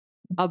 right?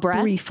 A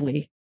breath?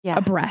 Briefly. Yeah.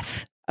 A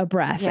breath.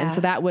 Yeah. And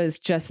so that was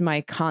just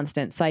my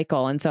constant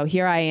cycle. And so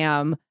here I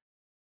am,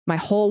 my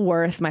whole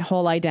worth, my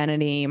whole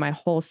identity, my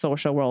whole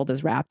social world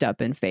is wrapped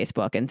up in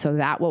Facebook. And so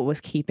that what was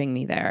keeping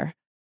me there.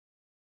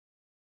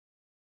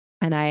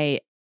 And I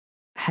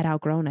had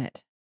outgrown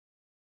it.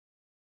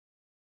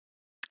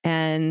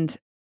 And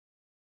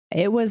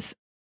it was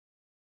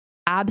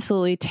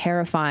absolutely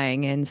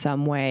terrifying in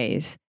some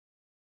ways.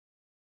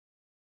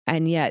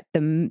 And yet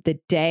the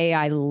day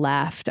I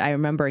left, I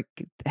remember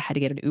I had to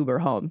get an Uber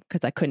home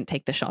because I couldn't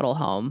take the shuttle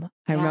home.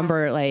 I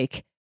remember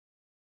like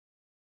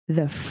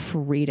the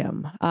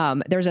freedom.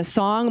 There's a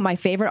song, my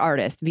favorite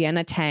artist,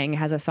 Vienna Tang,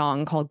 has a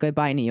song called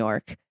Goodbye, New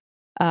York.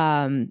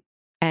 And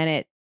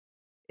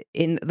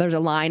there's a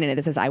line in it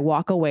that says, I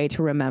walk away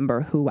to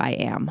remember who I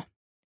am.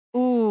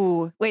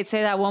 Ooh, wait,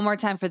 say that one more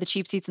time for the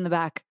cheap seats in the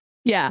back.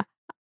 Yeah.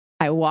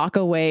 I walk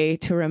away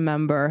to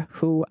remember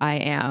who I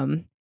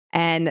am.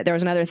 And there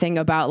was another thing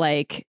about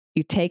like,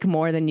 you take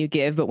more than you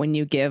give, but when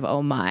you give,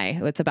 oh my,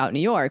 it's about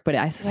New York. But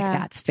I was like,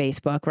 that's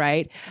Facebook,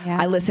 right?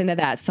 Yeah. I listened to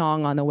that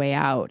song on the way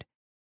out.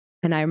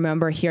 And I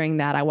remember hearing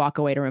that, I walk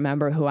away to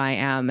remember who I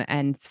am,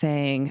 and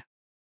saying,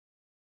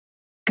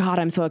 God,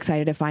 I'm so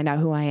excited to find out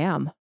who I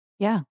am.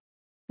 Yeah.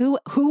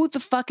 Who the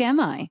fuck am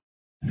I?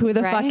 Who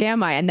the fuck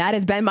am I? And that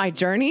has been my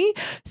journey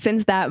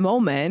since that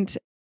moment.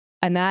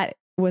 And that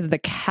was the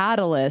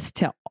catalyst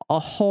to a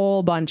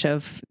whole bunch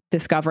of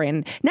discovery.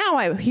 And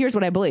now here's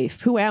what I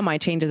believe. Who am I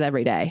changes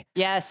every day.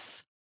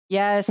 Yes.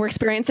 Yes. We're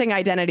experiencing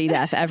identity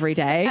death every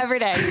day. Every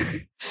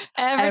day.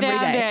 Every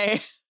damn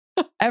day.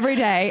 Every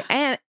day.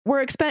 And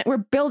we're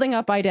building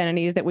up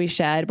identities that we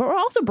shed, but we're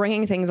also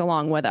bringing things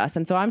along with us.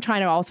 And so I'm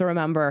trying to also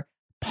remember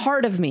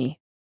part of me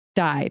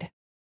died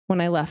when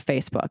I left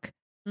Facebook,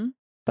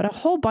 but a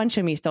whole bunch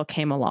of me still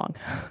came along.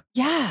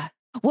 Yeah.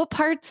 What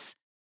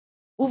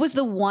was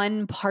the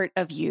one part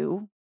of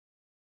you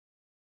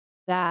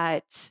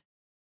that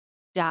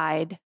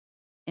died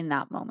in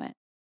that moment?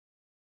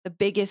 The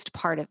biggest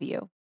part of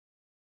you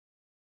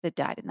that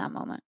died in that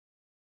moment?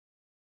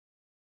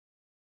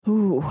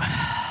 Ooh.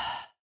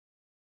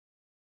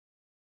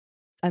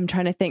 I'm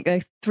trying to think,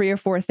 like 3 or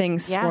 4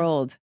 things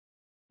swirled.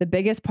 The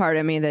biggest part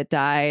of me that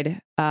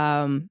died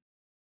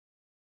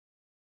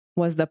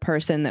was the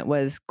person that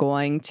was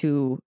going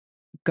to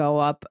go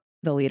up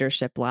the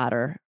leadership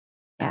ladder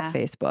at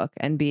Facebook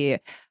and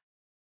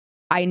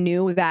I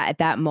knew that at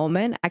that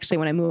moment, actually,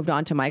 when I moved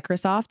on to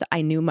Microsoft,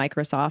 I knew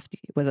Microsoft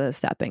was a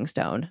stepping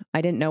stone.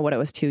 I didn't know what it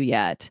was to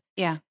yet.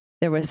 Yeah.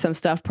 There was some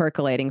stuff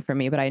percolating for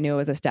me, but I knew it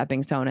was a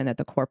stepping stone and that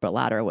the corporate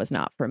ladder was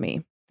not for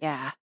me.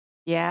 Yeah.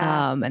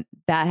 Yeah. And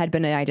that had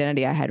been an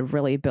identity I had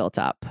really built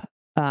up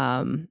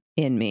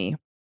in me.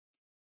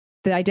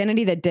 The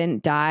identity that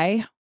didn't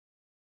die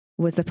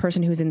was the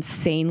person who's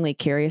insanely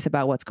curious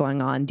about what's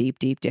going on deep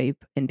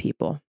in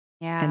people.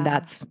 Yeah. And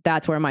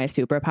that's where my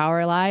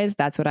superpower lies.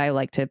 That's what I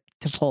like to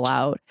pull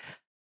out.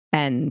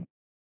 And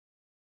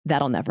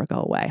that'll never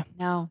go away.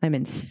 No. I'm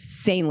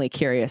insanely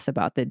curious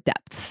about the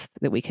depths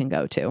that we can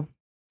go to.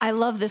 I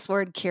love this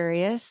word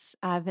curious.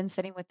 I've been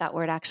sitting with that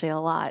word actually a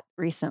lot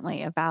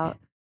recently about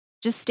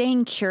just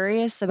staying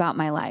curious about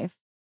my life.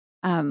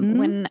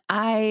 When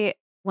I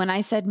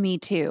said me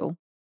too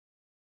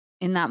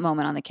in that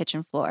moment on the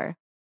kitchen floor,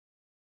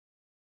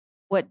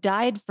 what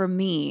died for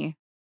me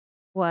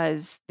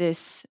was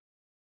this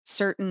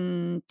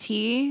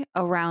certainty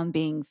around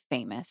being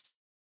famous,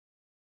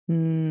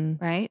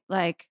 right?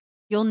 Like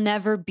you'll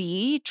never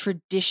be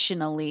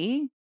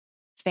traditionally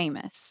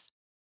famous.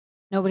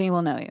 Nobody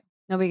will know you.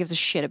 Nobody gives a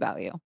shit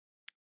about you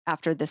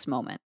after this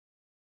moment.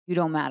 You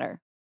don't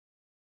matter.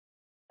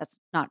 That's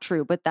not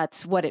true, but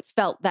that's what it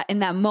felt that in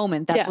that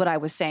moment, that's what I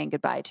was saying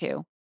goodbye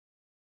to.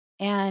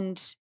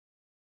 And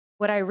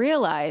what I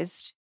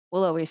realized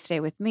will always stay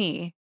with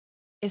me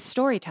is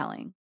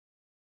storytelling.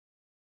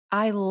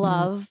 I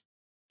love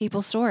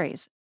people's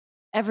stories,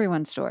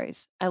 everyone's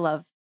stories. I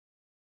love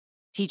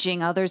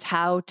teaching others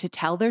how to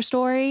tell their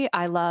story.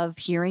 I love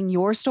hearing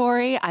your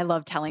story. I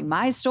love telling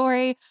my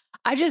story.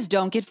 I just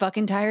don't get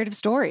fucking tired of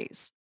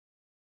stories.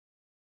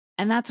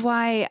 And that's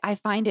why I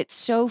find it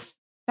so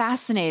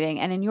fascinating.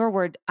 And in your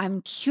word,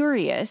 I'm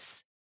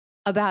curious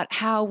about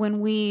how when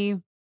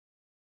we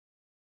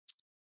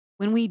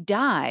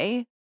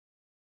die,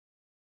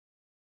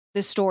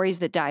 the stories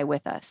that die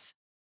with us.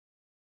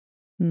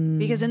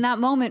 Because in that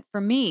moment for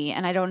me,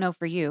 and I don't know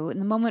for you, in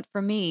the moment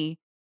for me,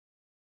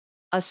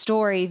 a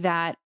story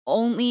that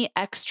only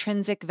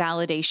extrinsic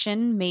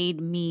validation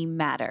made me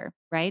matter,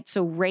 right?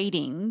 So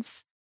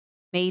ratings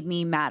made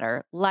me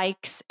matter,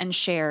 likes and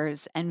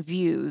shares and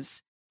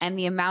views and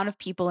the amount of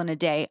people in a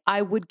day.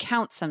 I would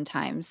count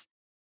sometimes,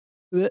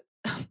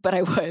 but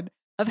I would,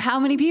 of how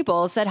many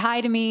people said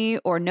hi to me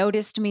or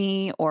noticed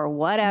me or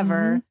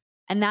whatever.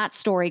 And that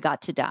story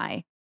got to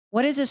die.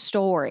 What is a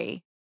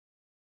story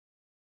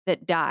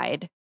that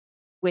died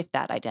with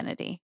that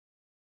identity?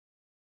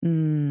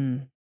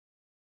 I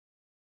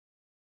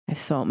have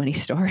so many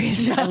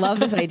stories. I love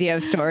this idea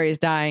of stories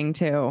dying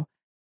too.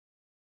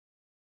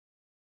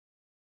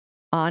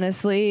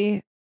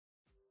 Honestly,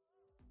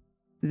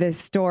 the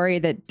story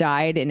that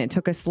died, and it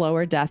took a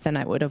slower death than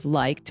I would have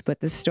liked,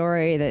 but the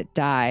story that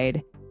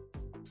died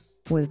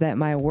was that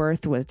my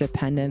worth was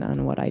dependent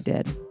on what I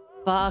did.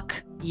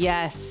 Fuck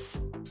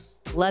yes.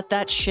 Let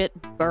that shit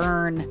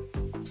burn.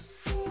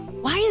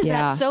 Why is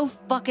that so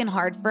fucking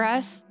hard for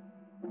us?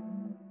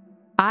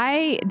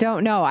 I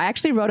don't know. I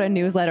actually wrote a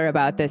newsletter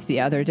about this the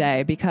other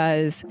day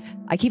because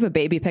I keep a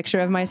baby picture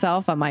of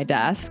myself on my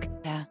desk.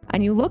 Yeah.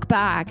 And you look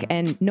back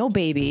and no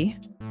baby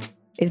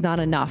is not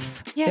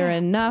enough. Yeah. They're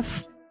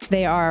enough.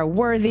 They are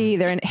worthy.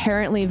 They're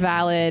inherently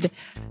valid.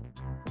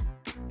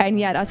 And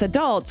yet us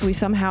adults, we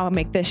somehow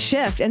make this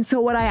shift. And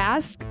so what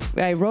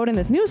I wrote in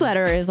this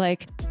newsletter is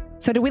like,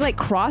 so did we like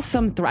cross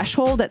some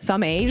threshold at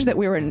some age that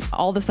we were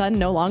all of a sudden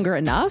no longer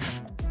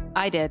enough?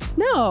 I did.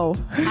 No.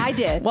 I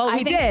did. Well,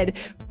 we did.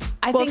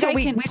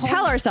 We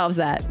tell ourselves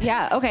that.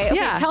 Yeah. Okay.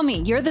 Yeah. Tell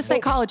me. You're the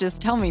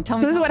psychologist. Tell me.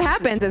 This is what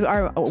happens is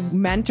our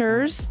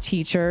mentors,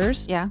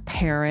 teachers,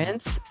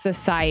 parents,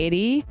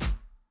 society,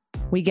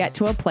 we get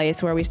to a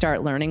place where we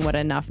start learning what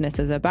enoughness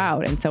is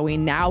about. And so we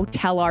now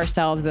tell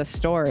ourselves a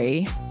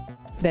story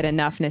that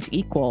enoughness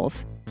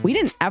equals. We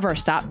didn't ever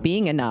stop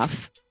being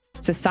enough.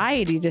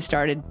 Society just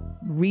started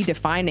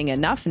redefining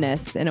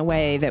enoughness in a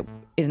way that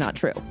is not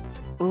true.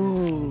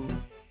 Ooh,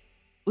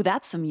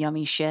 that's some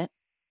yummy shit.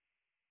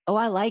 Oh,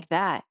 I like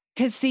that.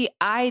 Because see,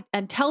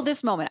 until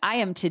this moment, I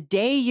am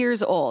today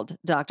years old,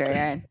 Dr.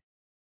 Erin.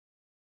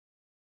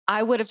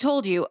 I would have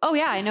told you, oh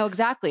yeah, I know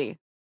exactly.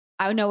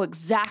 I know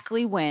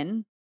exactly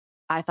when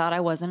I thought I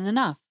wasn't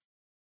enough.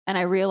 And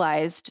I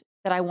realized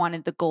that I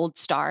wanted the gold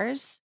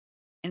stars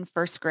in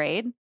first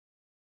grade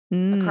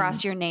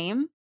across your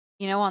name,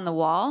 on the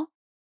wall.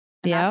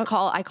 And Yep.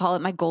 I call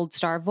it my gold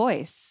star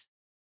voice.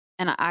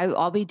 And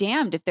I'll be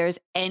damned if there's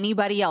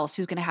anybody else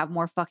who's going to have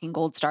more fucking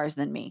gold stars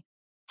than me.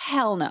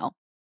 Hell no.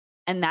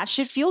 And that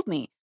shit fueled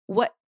me.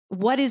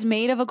 What is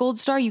made of a gold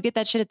star? You get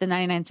that shit at the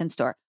 99-cent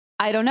store.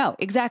 I don't know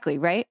exactly,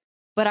 right?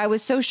 But I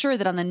was so sure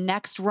that on the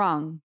next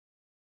rung,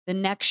 the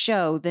next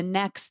show, the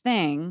next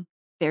thing,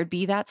 there'd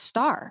be that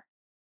star.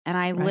 And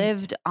I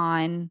lived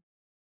on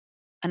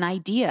an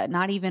idea,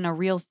 not even a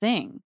real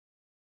thing.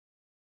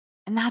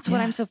 And that's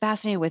what I'm so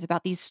fascinated with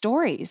about these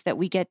stories that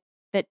we get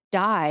that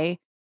die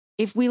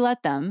if we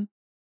let them,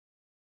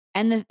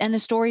 and the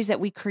stories that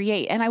we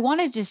create. And I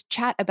want to just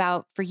chat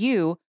about for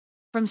you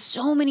from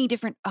so many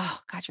different,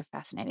 oh God, you're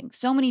fascinating.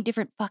 So many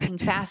different fucking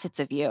facets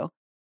of you.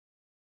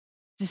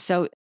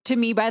 So to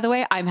me, by the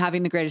way, I'm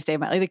having the greatest day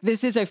of my life. Like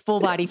this is a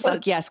full body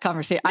fuck yes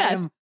conversation. I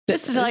am,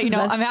 just to let you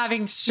know, I'm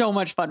having so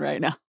much fun right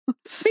now.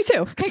 Me too.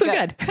 Okay, so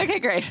good. Okay,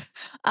 great.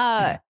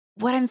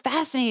 What I'm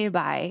fascinated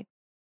by,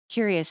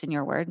 curious in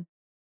your word,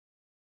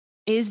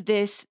 is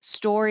this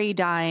story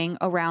dying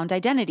around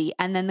identity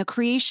and then the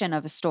creation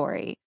of a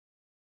story?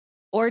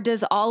 Or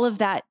does all of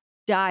that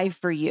die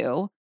for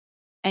you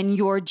and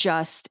you're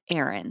just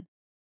Erin?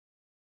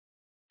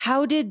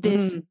 How did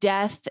this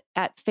death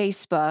at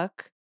Facebook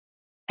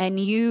and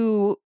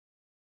you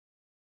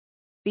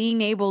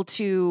being able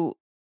to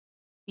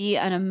be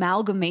an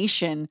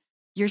amalgamation,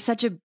 you're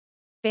such a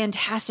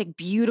fantastic,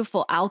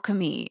 beautiful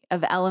alchemy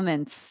of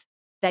elements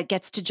that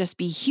gets to just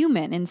be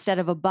human instead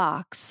of a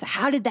box.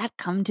 How did that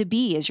come to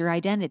be as your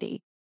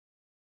identity?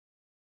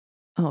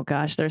 Oh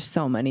gosh, there's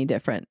so many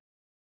different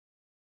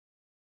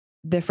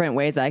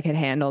ways I could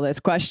handle this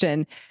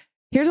question.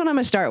 Here's what I'm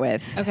going to start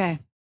with. Okay.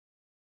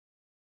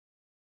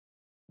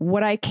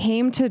 What I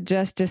came to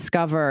just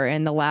discover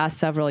in the last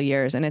several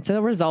years, and it's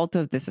a result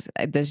of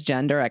this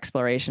gender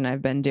exploration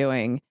I've been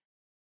doing,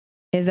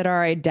 is that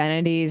our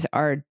identities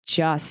are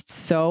just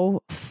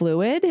so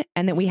fluid,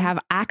 and that we have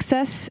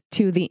access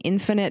to the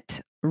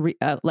infinite,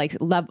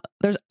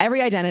 there's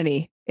every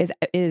identity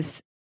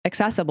is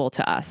accessible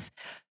to us.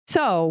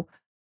 So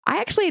I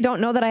actually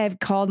don't know that I have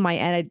called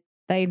my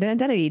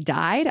identity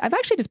died. I've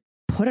actually just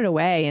put it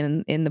away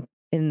in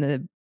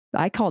the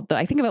I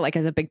think of it like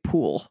as a big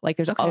pool. Like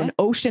there's an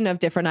ocean of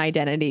different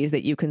identities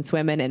that you can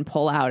swim in and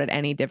pull out at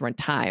any different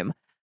time.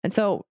 And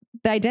so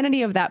the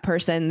identity of that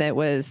person that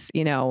was,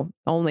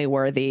 only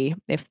worthy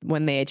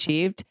when they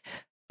achieved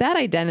that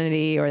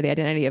identity, or the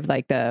identity of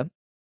like the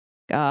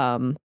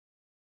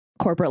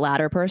corporate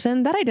ladder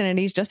person, that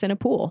identity is just in a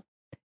pool.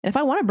 And if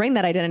I want to bring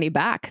that identity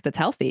back that's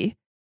healthy,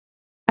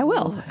 I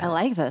will. Ooh, I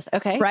like this.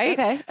 Okay.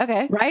 Right.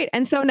 Okay. Right.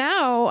 And so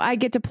now I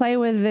get to play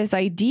with this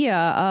idea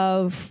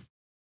of,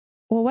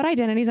 well, what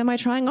identities am I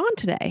trying on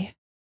today?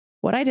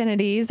 What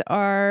identities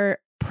are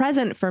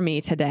present for me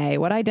today?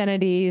 What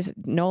identities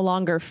no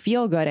longer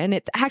feel good? And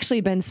it's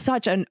actually been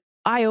such an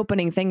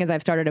eye-opening thing as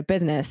I've started a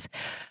business.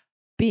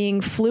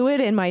 Being fluid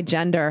in my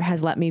gender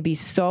has let me be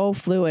so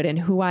fluid in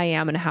who I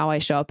am and how I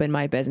show up in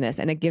my business.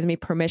 And it gives me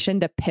permission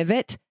to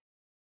pivot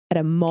at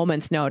a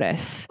moment's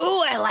notice.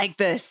 Oh, I like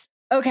this.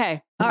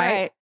 Okay. All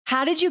right.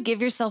 How did you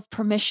give yourself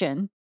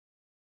permission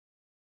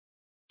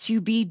to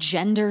be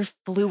gender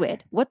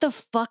fluid? What the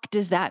fuck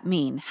does that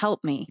mean?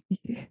 Help me.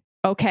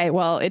 Okay,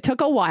 well, it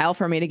took a while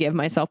for me to give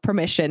myself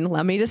permission.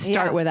 Let me just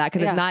start with that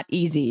because it's not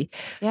easy.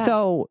 Yeah.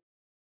 So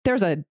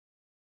there's a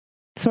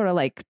sort of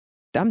like,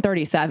 I'm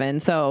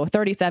 37, so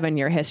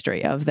 37-year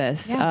history of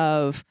this,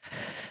 of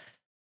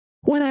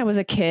when I was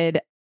a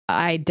kid,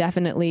 I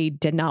definitely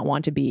did not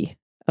want to be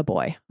a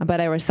boy, but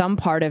there was some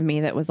part of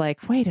me that was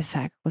like, wait a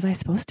sec, was I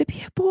supposed to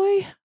be a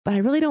boy? But I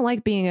really don't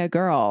like being a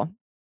girl.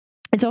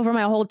 And so for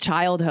my whole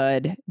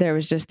childhood, there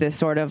was just this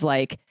sort of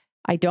like,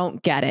 I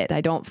don't get it.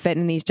 I don't fit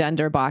in these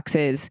gender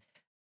boxes.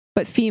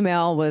 But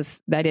female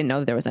was, I didn't know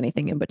that there was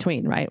anything in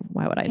between, right?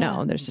 Why would I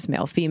know? There's just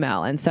male,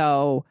 female. And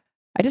so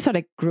I just sort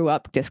of grew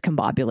up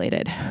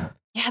discombobulated.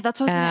 Yeah, that's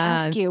what I was going to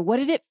ask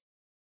you.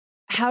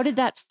 How did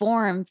that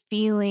form,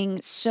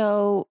 feeling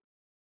so,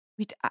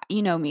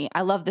 you know me,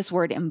 I love this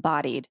word,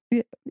 embodied.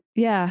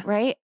 Yeah.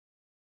 Right?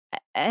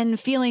 And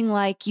feeling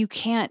like you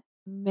can't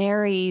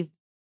marry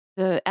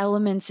the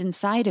elements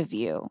inside of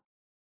you.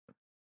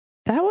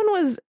 That one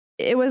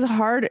it was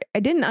hard. I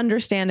didn't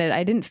understand it.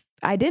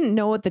 I didn't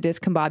know what the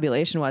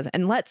discombobulation was.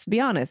 And let's be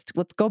honest,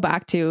 let's go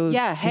back to the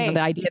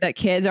idea that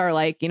kids are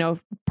like,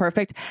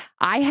 perfect.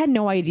 I had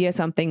no idea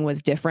something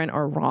was different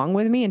or wrong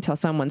with me until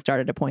someone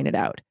started to point it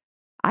out.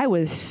 I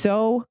was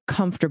so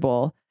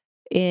comfortable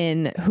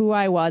in who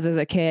I was as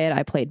a kid.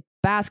 I played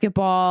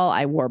basketball.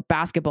 I wore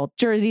basketball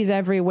jerseys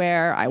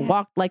everywhere. I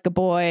walked like a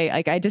boy.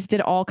 Like I just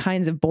did all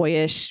kinds of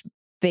boyish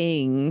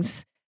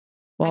things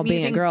while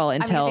being a girl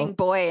until... I'm using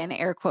boy in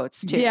air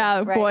quotes too.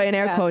 Yeah, right? Boy in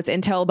air quotes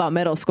until about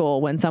middle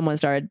school when someone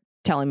started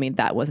telling me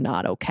that was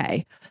not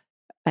okay.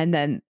 And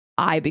then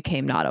I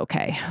became not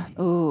okay.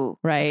 Ooh.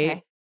 Right.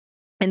 Okay.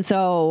 And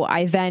so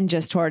I then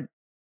just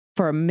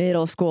for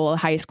middle school,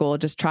 high school,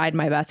 just tried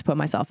my best to put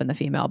myself in the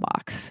female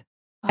box.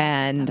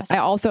 And I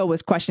also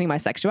was questioning my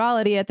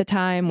sexuality at the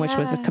time, which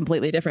was a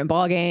completely different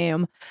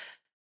ballgame.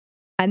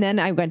 And then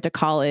I went to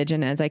college.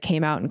 And as I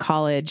came out in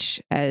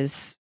college,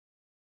 as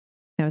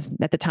I was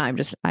at the time,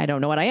 just, I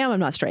don't know what I am. I'm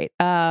not straight.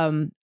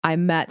 I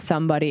met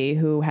somebody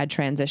who had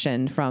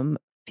transitioned from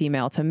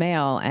female to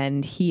male,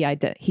 and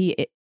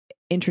he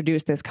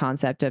introduced this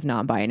concept of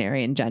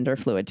non-binary and gender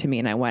fluid to me.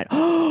 And I went,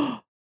 oh,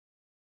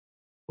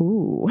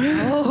 ooh.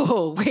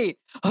 Oh, wait.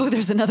 Oh,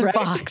 there's another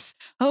box.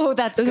 Oh,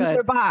 there's good.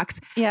 Another box.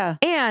 Yeah.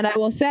 And I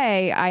will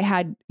say I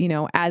had,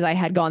 as I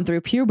had gone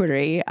through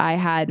puberty, I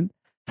had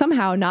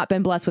somehow not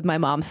been blessed with my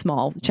mom's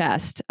small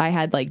chest. I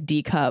had like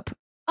D cup.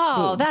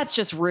 Oh, that's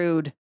just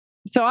rude.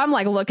 So I'm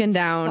like looking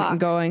down and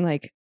going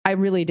like, I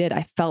really did.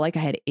 I felt like I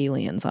had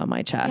aliens on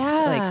my chest.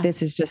 Yeah. Like,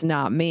 this is just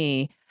not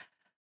me.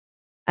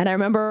 And I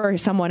remember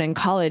someone in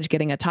college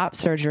getting a top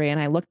surgery, and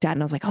I looked at it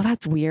and I was like, oh,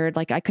 that's weird.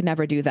 Like, I could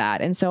never do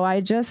that. And so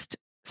I just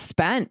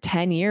spent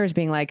 10 years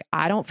being like,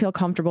 I don't feel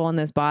comfortable in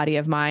this body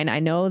of mine. I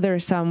know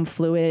there's some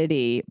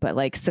fluidity, but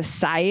like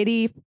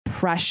society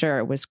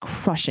pressure was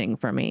crushing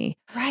for me.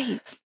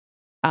 Right.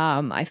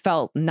 I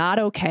felt not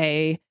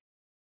okay.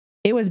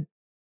 It was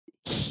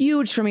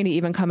huge for me to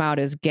even come out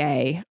as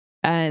gay.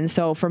 And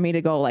so for me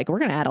to go like, we're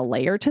going to add a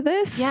layer to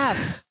this. Yeah.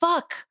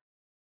 Fuck.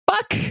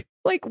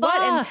 Like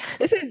what? And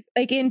this is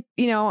like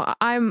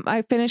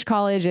I finished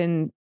college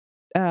in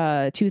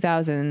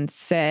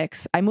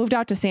 2006. I moved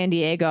out to San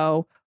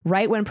Diego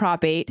right when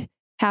Prop 8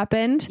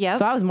 happened. Yep.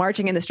 So I was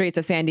marching in the streets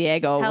of San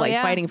Diego,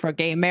 fighting for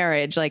gay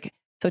marriage. Like,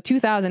 so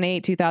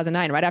 2008,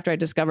 2009, right after I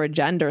discovered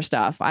gender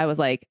stuff, I was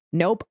like,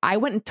 nope. I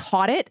went and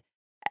taught it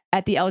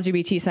at the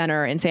LGBT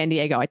center in San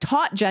Diego. I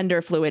taught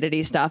gender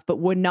fluidity stuff, but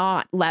would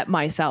not let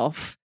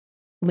myself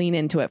lean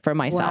into it for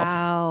myself.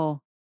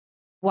 Wow.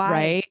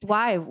 Why?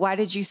 Right? Why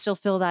did you still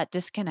feel that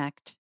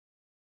disconnect?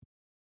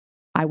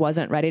 I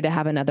wasn't ready to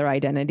have another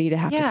identity to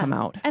have to come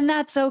out. And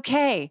that's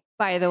okay,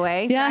 by the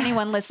way. For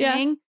anyone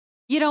listening,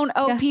 you don't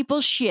owe people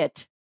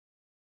shit.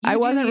 I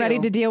wasn't ready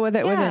to deal with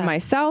it within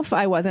myself.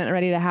 I wasn't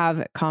ready to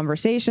have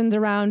conversations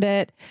around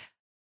it.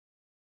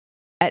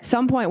 At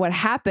some point, what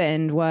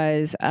happened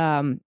was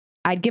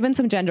I'd given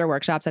some gender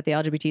workshops at the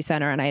LGBT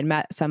center, and I had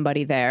met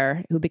somebody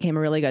there who became a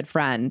really good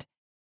friend,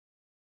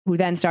 who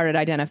then started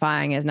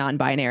identifying as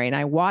non-binary. And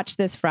I watched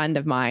this friend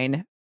of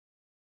mine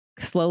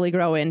slowly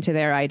grow into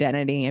their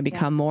identity and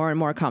become more and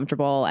more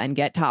comfortable and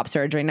get top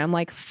surgery. And I'm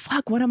like,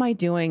 fuck, what am I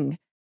doing?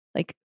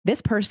 Like,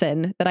 this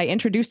person that I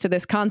introduced to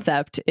this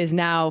concept is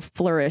now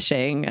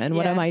flourishing. And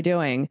what am I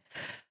doing?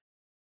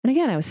 And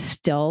again, I was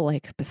still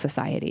like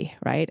society,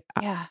 right?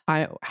 Yeah.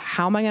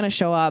 How am I going to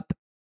show up?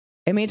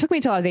 I mean, it took me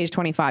till I was age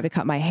 25 to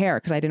cut my hair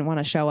because I didn't want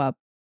to show up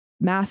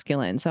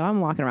masculine. So I'm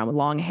walking around with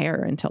long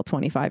hair until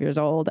 25 years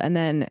old. And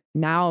then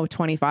now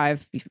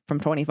from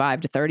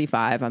 25 to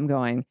 35,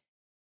 I'm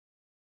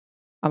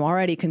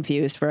already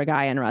confused for a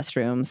guy in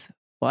restrooms.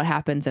 What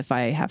happens if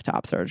I have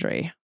top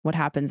surgery? What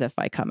happens if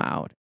I come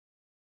out?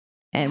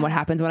 And what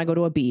happens when I go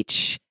to a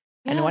beach?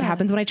 Yeah. And what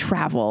happens when I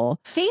travel?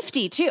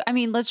 Safety too. I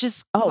mean, let's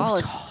just call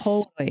it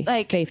totally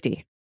like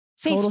safety.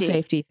 Total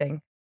safety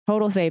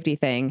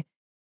thing.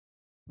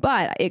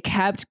 But it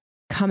kept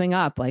coming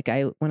up. Like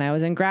when I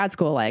was in grad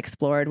school, I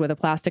explored with a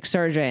plastic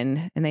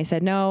surgeon, and they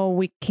said, no,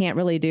 we can't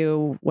really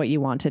do what you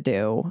want to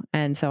do.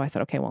 And so I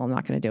said, okay, well, I'm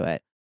not going to do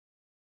it.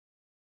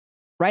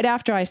 Right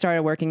after I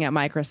started working at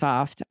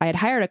Microsoft, I had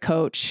hired a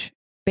coach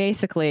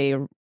basically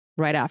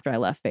right after I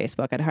left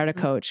Facebook. I'd hired a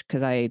coach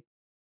because I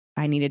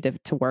needed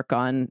to work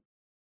on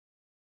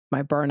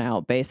my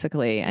burnout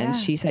basically. And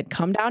she said,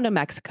 come down to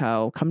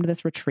Mexico, come to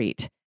this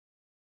retreat.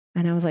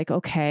 And I was like,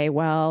 okay,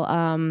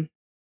 well,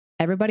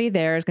 everybody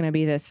there is going to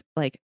be this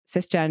like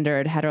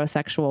cisgendered,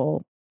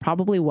 heterosexual,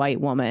 probably white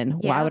woman.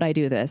 Yeah. Why would I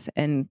do this?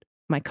 And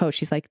my coach,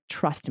 she's like,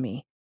 trust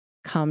me,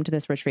 come to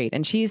this retreat.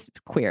 And she's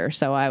queer.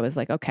 So I was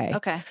like, okay.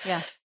 Okay.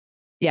 Yeah.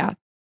 Yeah.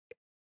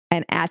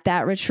 And at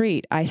that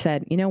retreat, I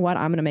said, you know what?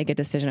 I'm going to make a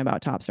decision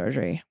about top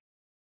surgery.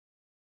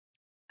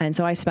 And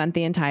so I spent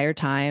the entire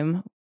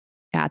time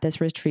at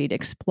this retreat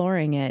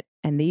exploring it.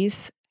 And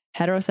these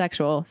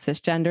heterosexual,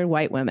 cisgendered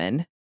white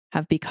women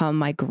have become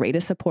my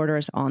greatest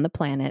supporters on the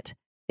planet.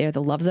 They're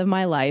the loves of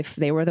my life.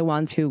 They were the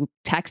ones who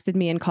texted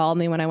me and called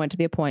me when I went to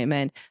the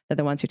appointment. They're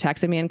the ones who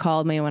texted me and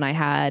called me when I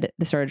had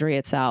the surgery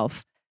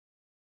itself.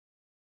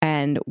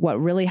 And what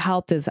really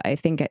helped is, I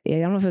don't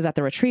know if it was at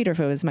the retreat or if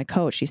it was my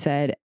coach, she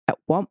said, at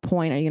what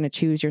point are you going to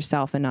choose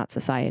yourself and not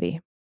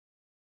society?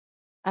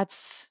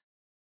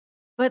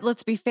 But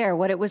let's be fair.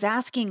 What it was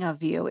asking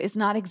of you is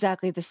not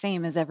exactly the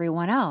same as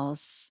everyone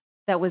else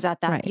that was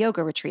at that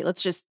yoga retreat.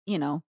 Let's just,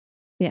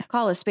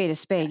 call a spade a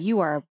spade. You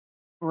are a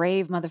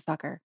brave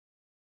motherfucker.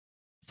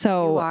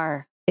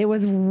 So it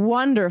was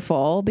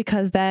wonderful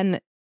because then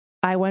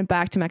I went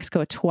back to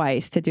Mexico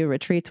twice to do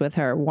retreats with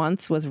her.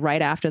 Once was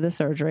right after the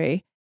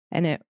surgery,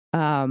 and it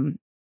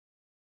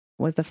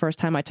was the first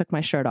time I took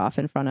my shirt off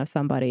in front of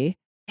somebody.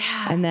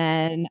 Yeah. And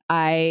then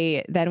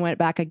I went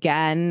back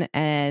again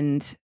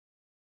and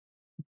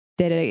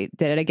did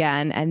it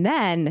again. And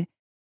then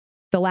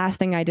the last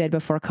thing I did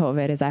before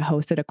COVID is I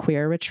hosted a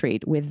queer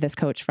retreat with this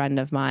coach friend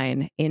of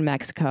mine in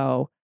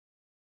Mexico.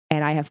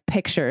 And I have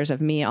pictures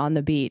of me on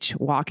the beach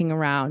walking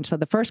around. So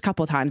the first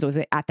couple of times it was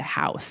at the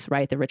house,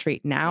 right? The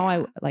retreat. Now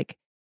I like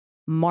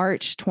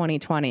March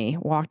 2020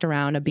 walked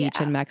around a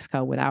beach in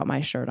Mexico without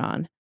my shirt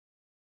on.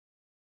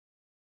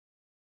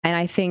 And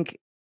I think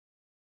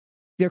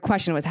your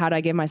question was, how do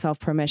I give myself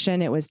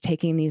permission? It was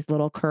taking these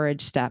little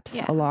courage steps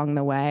along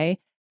the way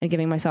and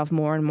giving myself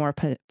more and more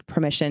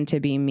permission to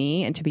be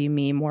me and to be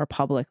me more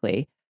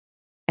publicly,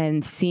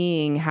 and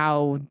seeing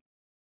how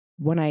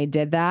when I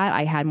did that,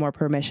 I had more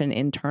permission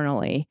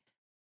internally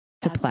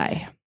to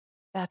play.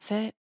 That's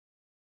it.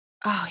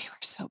 Oh, you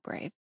are so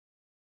brave.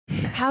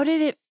 How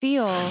did it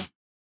feel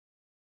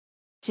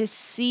to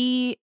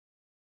see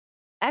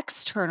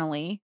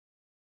externally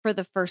for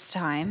the first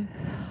time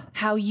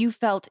how you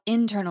felt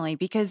internally?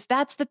 Because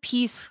that's the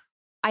piece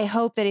I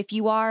hope that if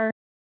you are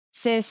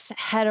cis,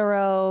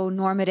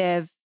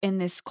 heteronormative in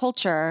this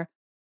culture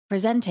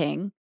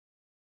presenting,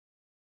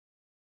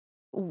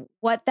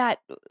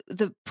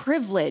 the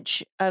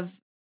privilege of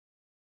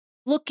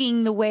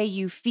looking the way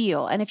you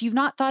feel. And if you've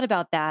not thought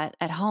about that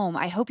at home,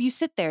 I hope you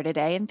sit there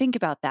today and think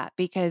about that,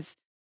 because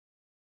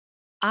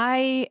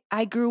I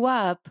grew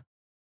up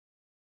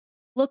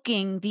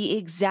looking the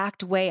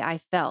exact way I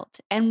felt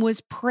and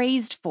was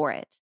praised for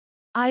it.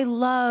 I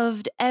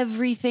loved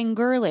everything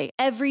girly.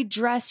 Every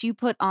dress you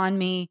put on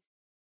me.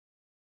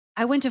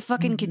 I went to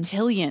fucking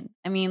cotillion.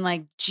 I mean,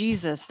 like,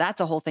 Jesus,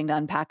 that's a whole thing to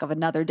unpack of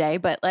another day,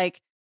 but like,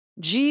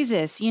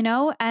 Jesus,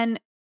 and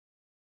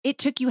it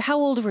took you, how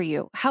old were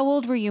you? How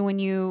old were you when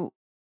you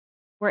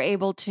were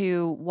able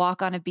to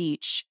walk on a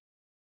beach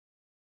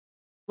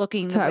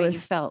looking the way you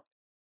felt?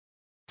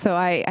 So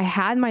I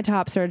had my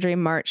top surgery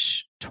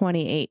March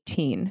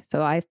 2018.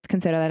 So I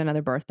consider that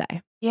another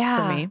birthday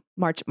for me,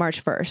 March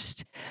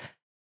 1st.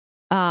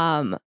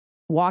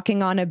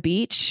 Walking on a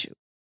beach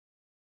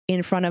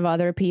in front of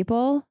other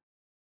people,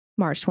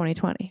 March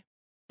 2020,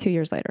 2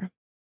 years later.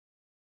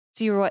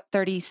 So you were what,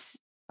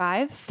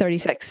 35?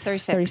 36.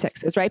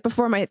 It was right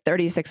before my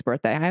 36th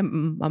birthday.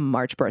 I'm a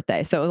March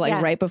birthday. So it was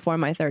like right before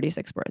my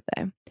 36th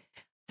birthday.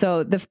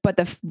 So the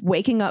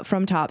waking up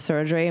from top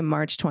surgery in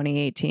March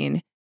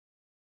 2018,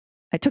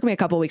 it took me a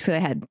couple of weeks because I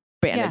had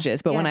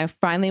bandages, but when I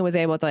finally was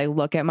able to like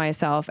look at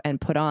myself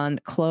and put on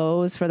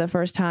clothes for the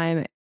first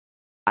time,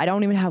 I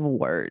don't even have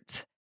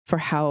words for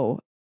how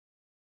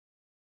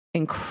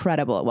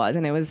incredible it was.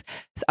 And I was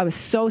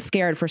so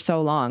scared for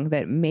so long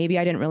that maybe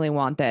I didn't really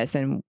want this.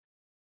 And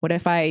what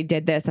if I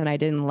did this and I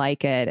didn't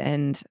like it?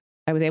 And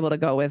I was able to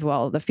go with,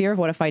 well, the fear of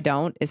what if I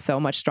don't is so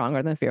much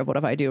stronger than the fear of what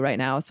if I do right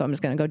now. So I'm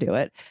just going to go do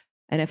it.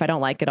 And if I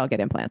don't like it, I'll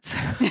get implants.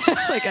 I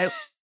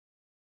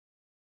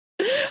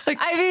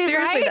mean,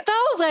 seriously, right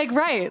though?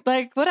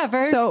 Like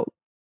whatever. So,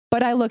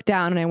 but I looked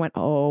down and I went,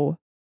 oh,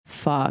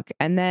 fuck.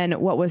 And then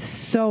what was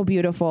so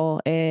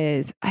beautiful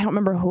is, I don't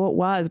remember who it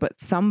was, but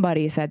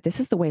somebody said, this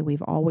is the way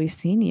we've always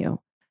seen you.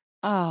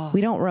 Oh,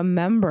 we don't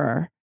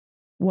remember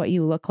what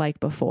you look like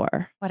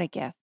before. What a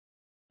gift.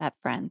 That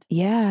friend.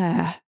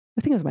 Yeah.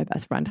 I think it was my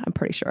best friend. I'm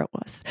pretty sure it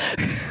was.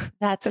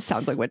 That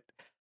sounds like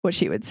what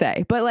she would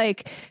say. But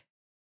like,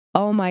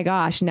 oh my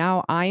gosh,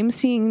 now I'm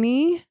seeing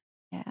me.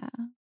 Yeah.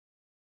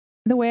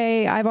 The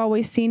way I've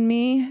always seen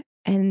me,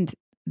 and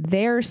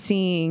I'm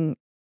seeing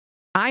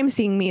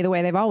me the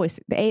way they've always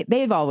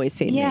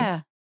seen me.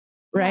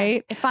 Right?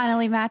 Yeah. It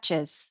finally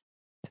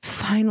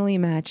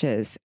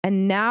matches.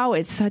 And now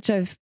it's such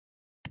a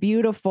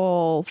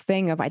beautiful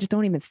thing of, I just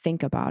don't even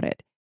think about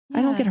it. Yeah.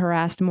 I don't get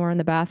harassed more in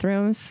the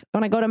bathrooms.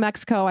 When I go to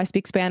Mexico, I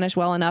speak Spanish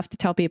well enough to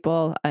tell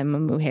people I'm a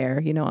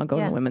mujer, I'll go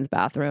to the women's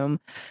bathroom.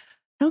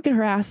 I don't get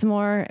harassed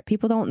more.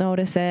 People don't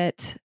notice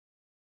it.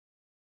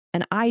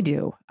 And I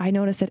do. I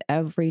notice it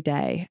every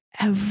day.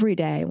 Every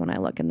day when I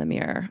look in the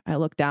mirror, I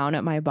look down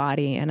at my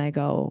body and I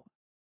go,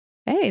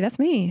 hey, that's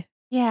me.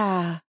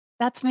 Yeah,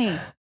 that's me.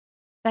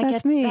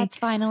 That's me. That's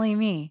finally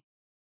me.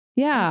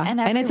 Yeah.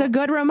 And it's a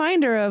good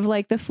reminder of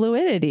like the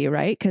fluidity,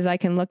 right? Because I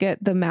can look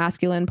at the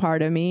masculine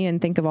part of me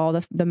and think of all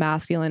the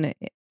masculine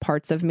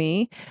parts of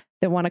me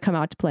that want to come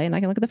out to play. And I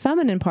can look at the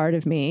feminine part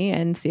of me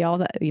and see all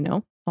that,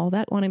 all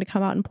that wanting to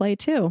come out and play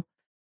too.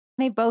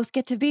 They both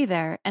get to be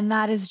there. And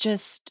that is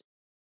just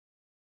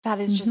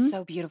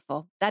so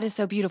beautiful. That is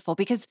so beautiful,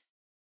 because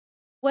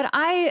what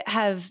I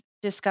have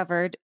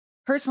discovered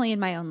personally in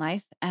my own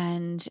life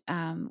and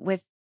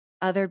with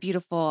other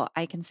beautiful,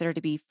 I consider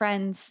to be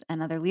friends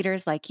and other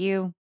leaders like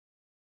you,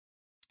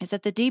 is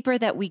that the deeper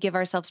that we give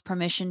ourselves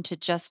permission to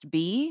just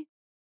be,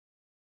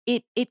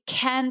 it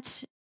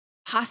can't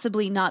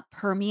possibly not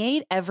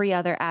permeate every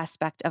other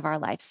aspect of our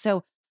life.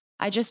 So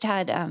I just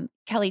had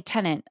Kelly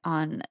Tennant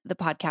on the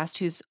podcast,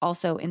 who's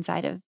also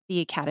inside of the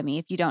Academy.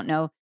 If you don't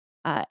know,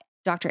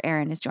 Dr.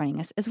 Erin is joining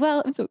us as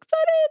well. I'm so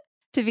excited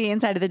to be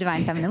inside of the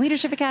Divine Feminine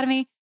Leadership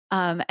Academy.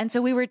 And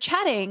so we were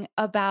chatting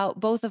about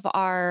both of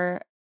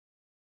our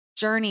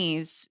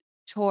journeys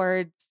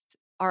towards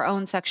our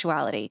own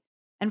sexuality.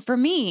 And for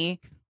me,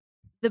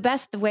 the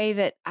way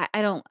that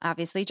I don't,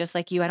 obviously, just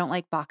like you, I don't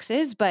like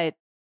boxes, but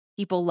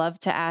people love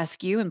to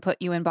ask you and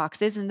put you in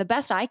boxes. And the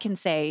best I can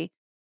say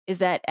is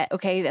that,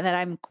 okay, that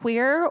I'm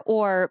queer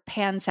or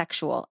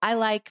pansexual. I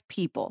like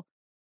people,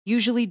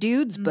 usually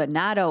dudes, but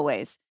not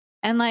always.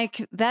 And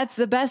like, that's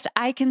the best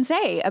I can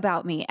say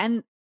about me.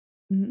 And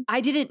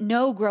I didn't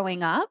know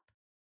growing up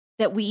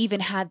that we even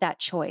had that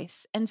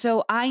choice. And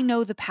so I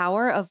know the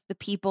power of the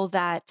people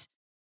that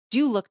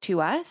do look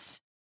to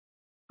us,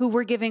 who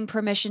we're giving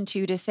permission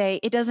to say,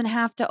 it doesn't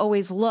have to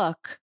always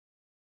look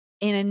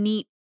in a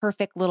neat,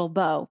 perfect little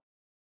bow.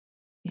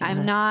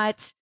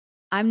 Yes.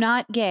 I'm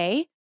not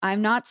gay.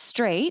 I'm not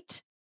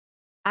straight.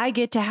 I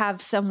get to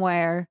have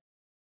somewhere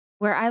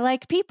where I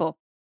like people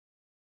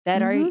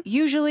that are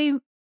usually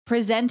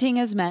presenting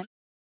as men,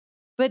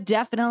 but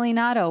definitely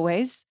not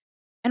always.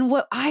 And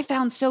what I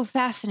found so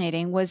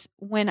fascinating was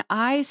when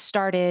I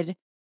started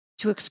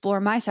to explore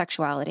my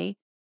sexuality,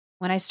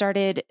 when I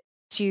started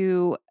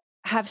to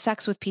have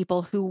sex with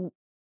people who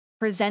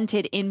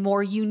presented in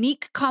more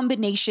unique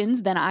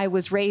combinations than I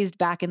was raised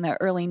back in the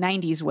early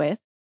 90s with,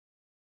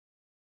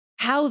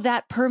 how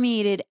that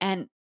permeated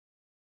and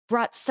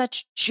brought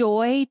such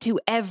joy to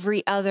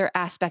every other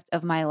aspect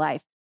of my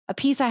life. A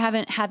piece I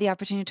haven't had the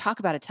opportunity to talk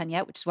about a ton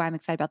yet, which is why I'm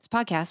excited about this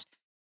podcast.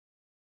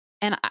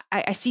 And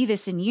I see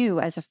this in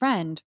you as a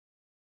friend,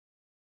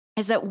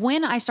 is that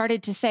when I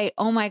started to say,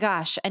 oh my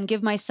gosh, and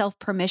give myself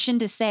permission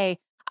to say,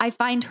 I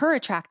find her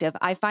attractive,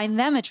 I find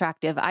them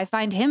attractive, I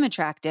find him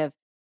attractive,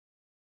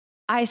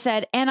 I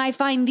said, and I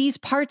find these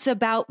parts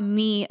about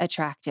me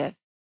attractive.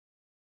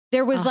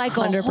 There was like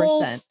 100%. A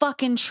whole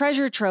fucking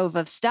treasure trove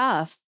of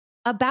stuff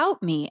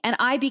about me. And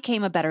I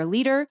became a better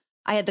leader.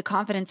 I had the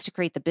confidence to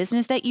create the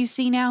business that you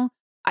see now.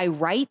 I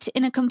write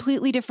in a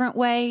completely different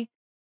way.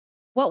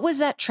 What was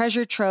that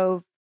treasure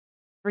trove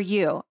for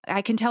you?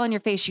 I can tell on your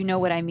face, you know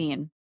what I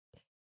mean.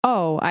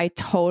 Oh, I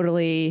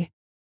totally.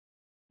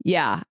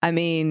 Yeah. I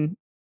mean,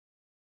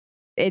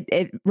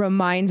 it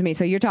reminds me.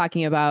 So you're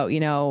talking about,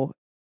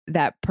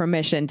 that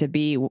permission to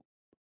be,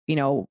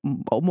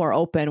 more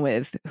open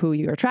with who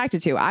you're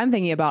attracted to. I'm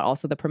thinking about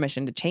also the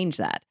permission to change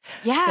that.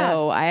 Yeah.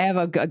 So I have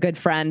a good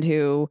friend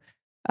who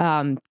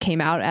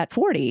came out at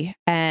 40,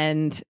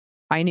 and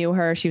I knew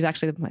her. She was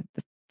actually the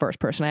first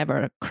person I ever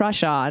had a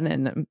crush on.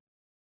 And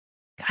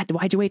God,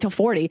 why'd you wait till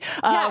 40?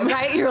 Yeah,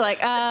 right. You're like,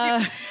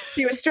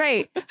 she was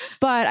straight.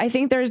 But I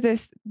think there's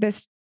this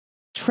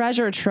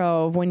treasure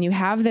trove when you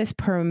have this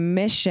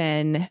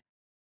permission.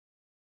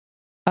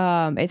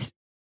 It's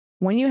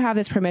when you have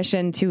this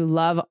permission to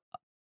love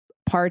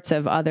parts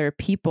of other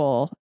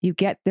people, you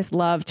get this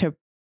love to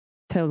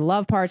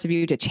love parts of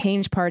you, to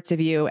change parts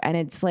of you. And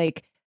it's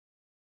like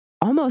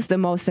almost the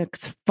most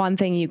fun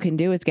thing you can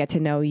do is get to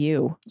know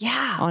you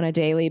on a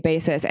daily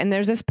basis. And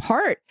there's this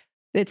part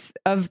that's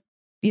of,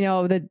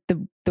 the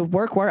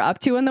work we're up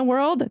to in the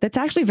world that's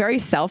actually very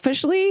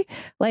selfishly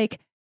like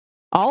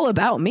all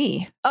about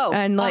me. Oh,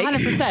 and like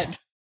 100%.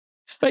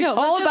 Like no,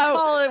 all let's about just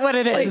call it what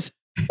it is.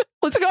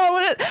 Let's go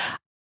with it.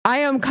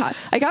 I'm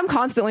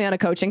constantly on a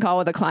coaching call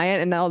with a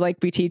client, and I'll like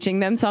be teaching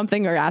them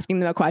something or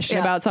asking them a question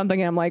about something.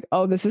 And I'm like,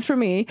 oh, this is for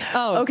me.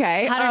 Oh,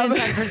 okay.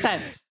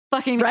 110%.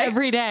 Fucking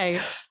every day.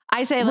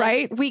 I say,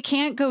 like, we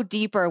can't go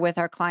deeper with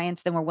our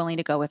clients than we're willing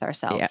to go with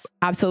ourselves. Yeah,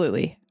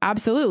 absolutely.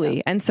 Absolutely.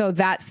 Yeah. And so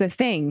that's the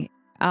thing.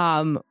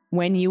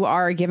 When you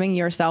are giving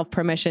yourself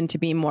permission to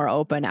be more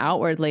open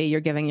outwardly,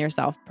 you're giving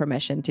yourself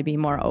permission to be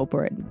more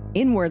open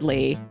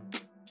inwardly.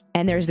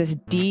 And there's this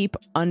deep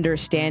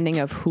understanding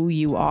of who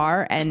you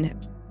are and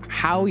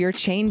how you're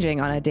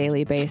changing on a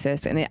daily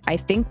basis. And I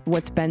think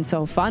what's been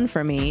so fun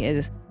for me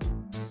is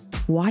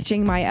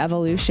watching my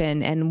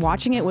evolution and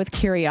watching it with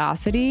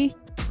curiosity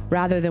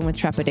rather than with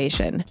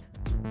trepidation.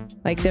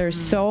 Like there's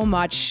so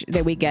much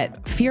that we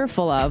get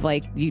fearful of,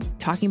 like you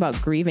talking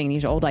about grieving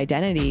these old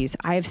identities.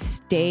 I've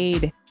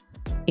stayed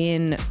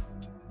in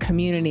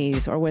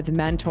communities or with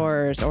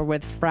mentors or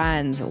with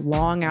friends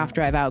long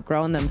after I've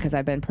outgrown them because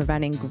I've been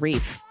preventing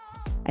grief.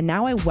 And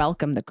now I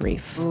welcome the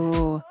grief.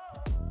 Ooh.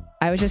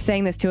 I was just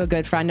saying this to a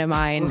good friend of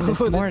mine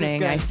this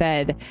morning. I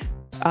said,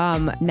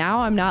 now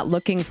I'm not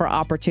looking for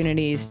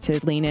opportunities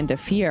to lean into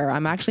fear.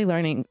 I'm actually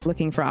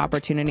looking for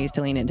opportunities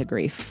to lean into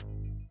grief,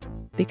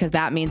 because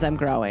that means I'm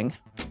growing.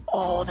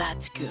 Oh,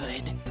 that's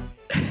good.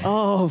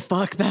 Oh,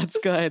 fuck, that's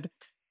good.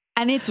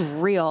 And it's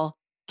real.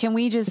 Can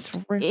we just,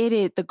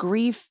 the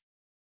grief,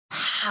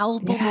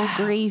 palpable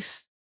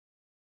grief.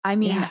 I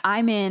mean,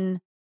 I'm in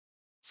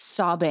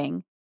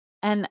sobbing.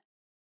 And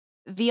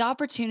the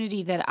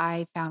opportunity that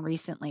I found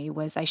recently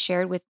was I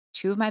shared with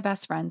two of my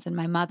best friends and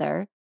my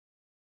mother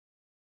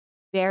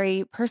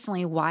very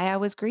personally why I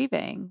was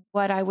grieving,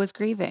 what I was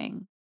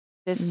grieving.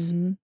 This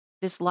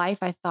life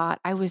I thought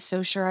I was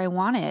so sure I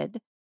wanted.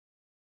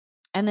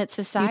 And that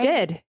society. You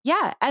did.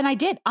 Yeah. And I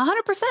did.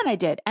 100% I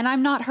did. And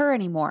I'm not her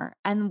anymore.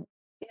 And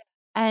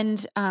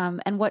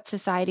what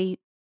society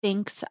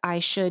thinks I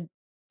should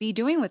be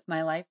doing with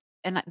my life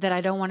and that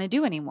I don't want to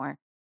do anymore.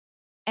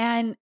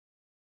 And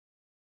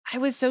I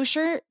was so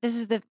sure, this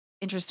is the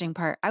interesting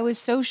part. I was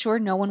so sure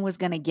no one was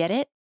going to get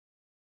it.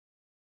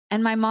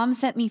 And my mom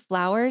sent me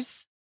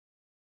flowers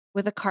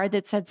with a card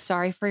that said,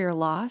 sorry for your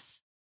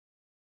loss.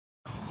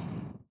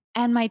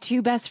 And my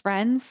two best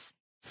friends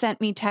sent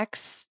me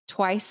texts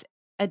twice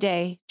a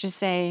day, just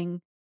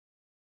saying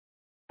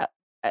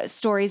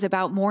stories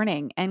about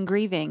mourning and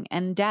grieving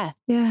and death.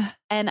 Yeah.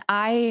 And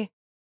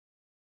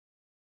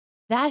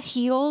that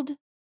healed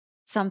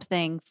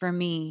something for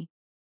me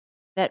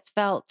that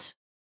felt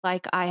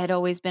like I had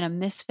always been a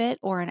misfit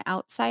or an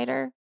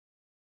outsider.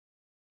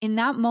 In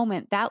that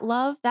moment, that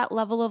love, that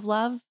level of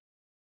love,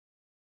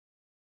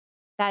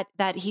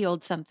 that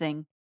healed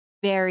something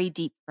very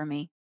deep for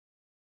me.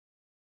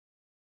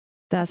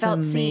 That's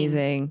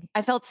amazing.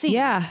 I felt seen.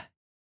 Yeah.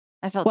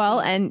 I felt well,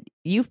 seen. And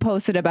you've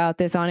posted about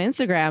this on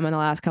Instagram in the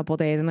last couple of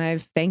days, and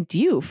I've thanked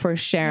you for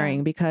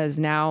sharing because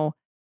now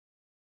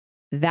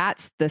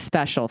that's the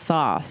special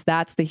sauce.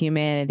 That's the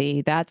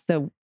humanity. That's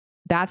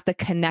the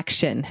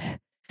connection.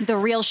 The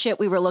real shit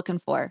we were looking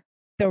for.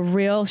 The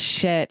real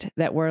shit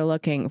that we're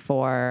looking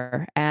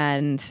for.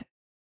 And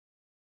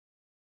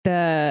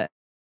the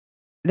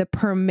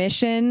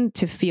permission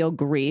to feel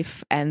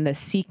grief and the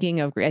seeking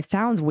of grief. It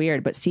sounds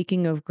weird, but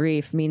seeking of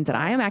grief means that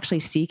I am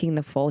actually seeking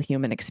the full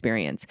human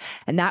experience.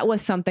 And that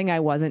was something I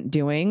wasn't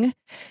doing.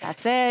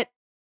 That's it.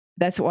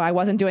 That's why I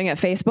wasn't doing at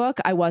Facebook.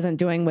 I wasn't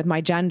doing with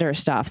my gender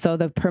stuff. So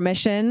the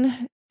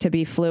permission to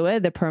be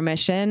fluid, the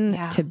permission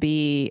to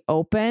be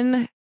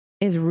open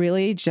is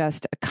really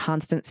just a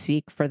constant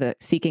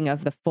seeking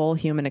of the full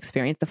human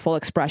experience, the full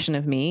expression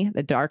of me,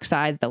 the dark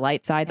sides, the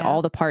light sides,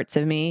 all the parts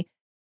of me.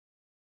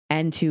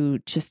 And to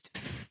just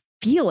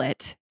feel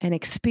it and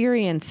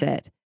experience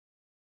it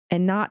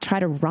and not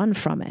try to run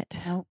from it.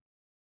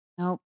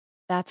 Nope.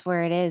 That's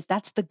where it is.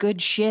 That's the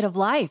good shit of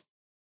life.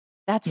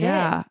 That's it.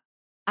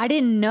 I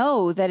didn't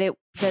know that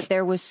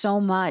there was so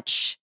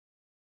much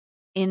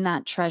in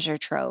that treasure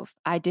trove.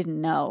 I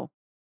didn't know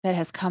that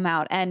has come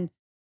out. And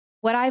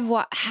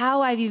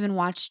how I've even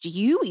watched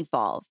you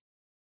evolve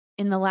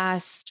in the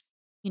last,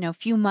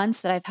 few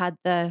months that I've had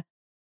the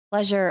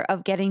pleasure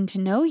of getting to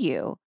know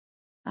you.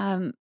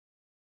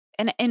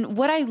 And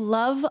what I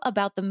love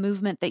about the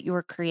movement that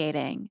you're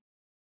creating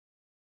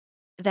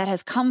that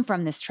has come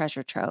from this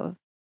treasure trove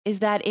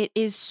is that it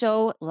is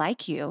so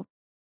like you,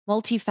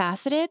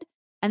 multifaceted,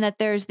 and that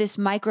there's this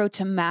micro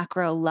to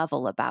macro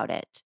level about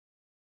it.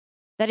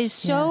 That is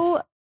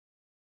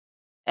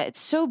it's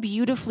so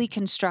beautifully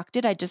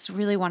constructed. I just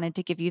really wanted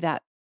to give you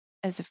that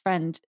as a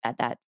friend at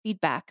that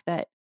feedback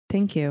that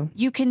thank you.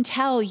 You can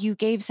tell you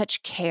gave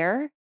such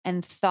care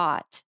and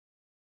thought.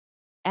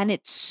 And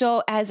it's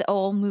so, as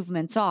all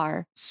movements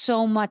are,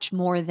 so much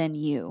more than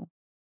you.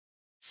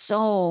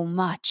 So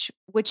much,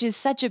 which is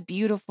such a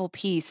beautiful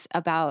piece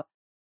about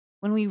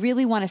when we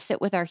really want to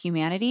sit with our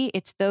humanity.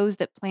 It's those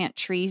that plant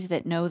trees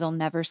that know they'll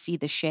never see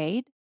the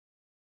shade.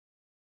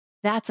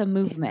 That's a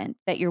movement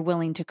that you're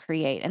willing to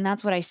create. And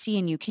that's what I see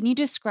in you. Can you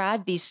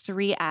describe these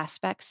three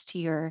aspects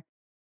to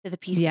the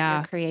piece that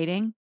you're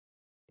creating?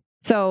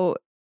 So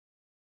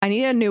I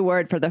need a new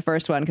word for the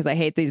first one because I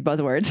hate these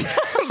buzzwords.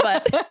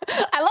 But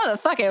I love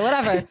it. Fuck it.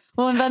 Whatever.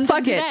 We'll invent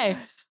them today.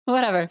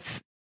 Whatever.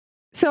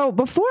 So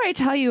before I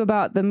tell you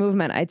about the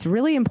movement, it's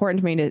really important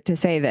to me to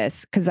say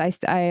this because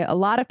a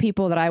lot of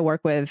people that I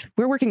work with,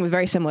 we're working with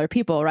very similar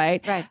people,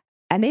 right? Right.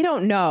 And they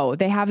don't know.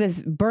 They have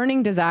this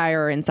burning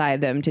desire inside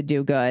them to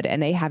do good,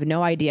 and they have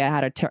no idea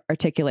how to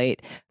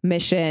articulate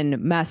mission,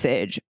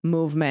 message,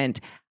 movement.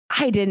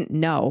 I didn't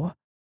know.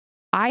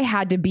 I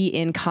had to be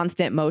in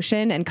constant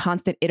motion and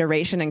constant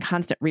iteration and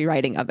constant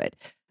rewriting of it.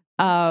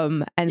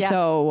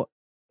 So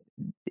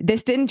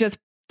this didn't just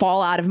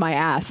fall out of my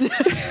ass,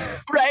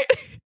 right?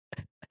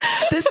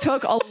 This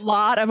took a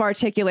lot of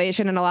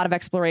articulation and a lot of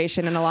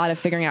exploration and a lot of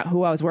figuring out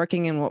who I was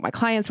working and what my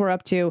clients were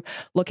up to,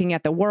 looking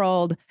at the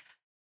world,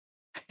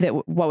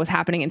 what was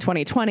happening in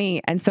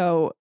 2020. And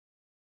so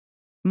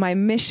my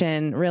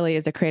mission really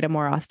is to create a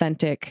more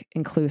authentic,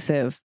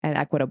 inclusive, and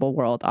equitable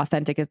world.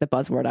 Authentic is the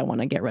buzzword I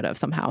want to get rid of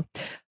somehow.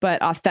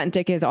 But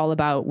authentic is all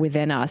about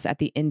within us at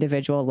the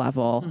individual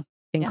level.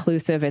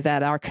 Inclusive is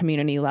at our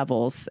community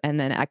levels. And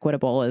then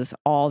equitable is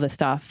all the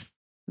stuff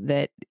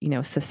that,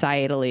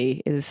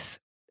 societally is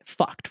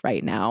fucked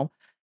right now.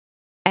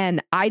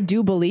 And I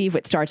do believe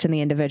it starts in the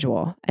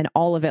individual and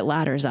all of it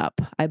ladders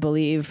up. I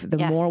believe the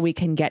more we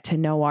can get to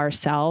know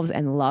ourselves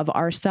and love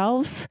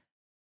ourselves,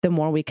 the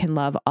more we can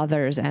love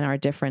others and our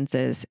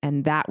differences.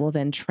 And that will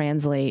then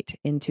translate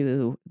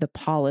into the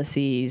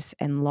policies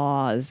and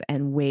laws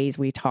and ways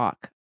we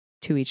talk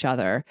to each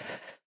other.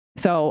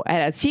 So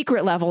at a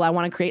secret level, I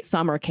want to create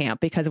summer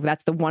camp because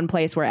that's the one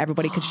place where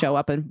everybody could show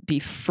up and be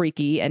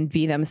freaky and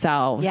be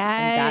themselves.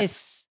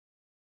 Yes.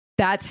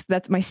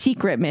 That's my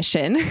secret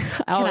mission.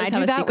 Can I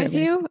do that with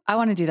you? I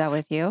want to do that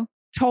with you.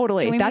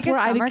 Totally. That's where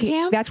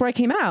that's where I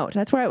came out.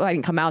 That's where I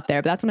didn't come out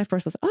there, but that's when I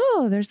first was,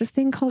 there's this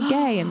thing called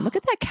gay. And look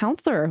at that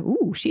counselor.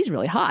 Ooh, she's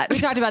really hot. We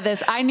talked about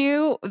this. I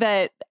knew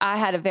that I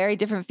had a very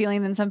different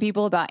feeling than some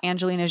people about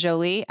Angelina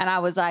Jolie. And I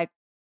was like,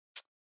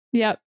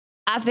 yep.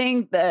 I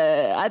think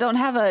I don't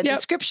have a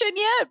description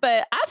yet,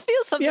 but I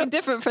feel something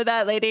different for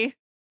that lady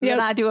than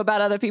I do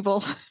about other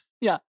people.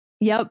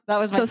 Yep. That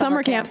was my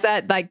summer camps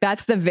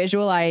that's the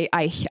visual I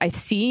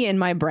see in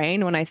my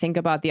brain when I think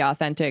about the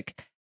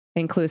authentic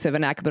inclusive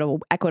and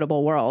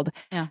equitable world.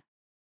 Yeah.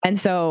 And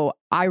so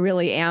I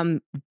really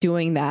am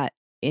doing that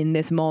in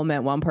this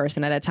moment, one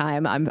person at a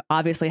time. I'm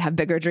obviously have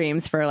bigger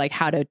dreams for like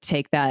how to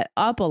take that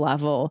up a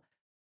level.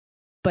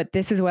 But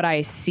this is what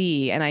I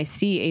see. And I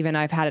see even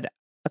I've had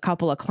a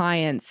couple of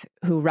clients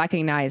who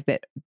recognize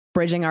that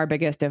bridging our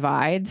biggest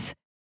divides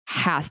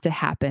has to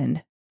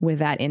happen with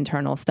that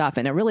internal stuff.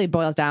 And it really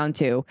boils down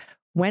to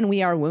when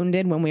we are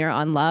wounded, when we are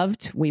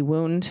unloved, we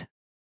wound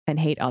and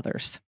hate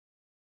others.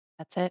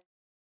 That's it.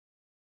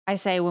 I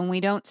say when we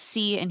don't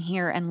see and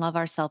hear and love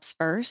ourselves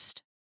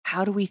first,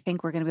 how do we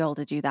think we're going to be able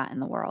to do that in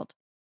the world?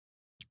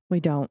 We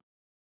don't.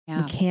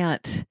 Yeah. We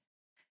can't.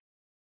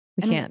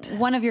 We can't.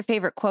 One of your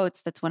favorite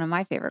quotes, that's one of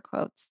my favorite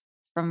quotes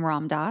from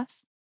Ram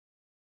Dass.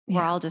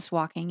 We're all just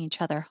walking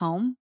each other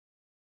home.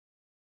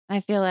 And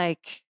I feel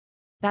like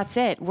that's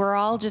it. We're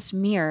all just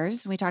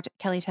mirrors.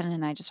 Kelly Tennant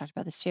and I just talked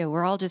about this too.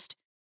 We're all just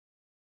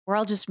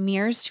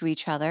mirrors to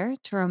each other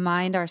to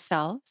remind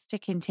ourselves to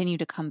continue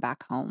to come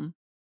back home.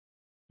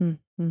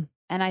 Mm-hmm.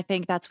 And I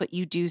think that's what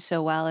you do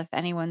so well. If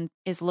anyone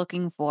is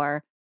looking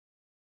for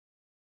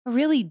a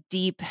really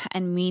deep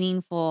and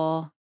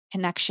meaningful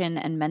connection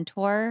and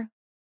mentor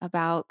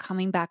about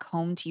coming back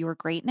home to your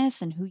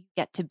greatness and who you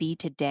get to be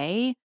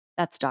today,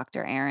 that's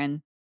Dr.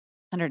 Erin,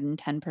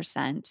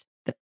 110%.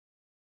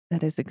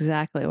 That is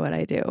exactly what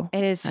I do.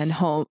 It is. And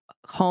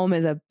home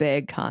is a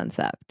big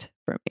concept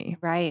for me.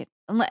 Right.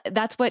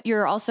 That's what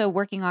you're also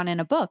working on in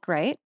a book,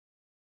 right?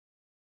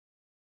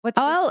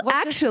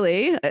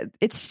 Actually,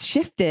 it's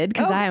shifted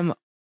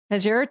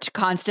because you're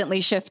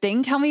constantly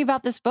shifting. Tell me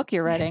about this book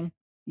you're writing.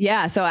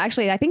 Yeah. So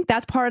actually, I think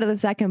that's part of the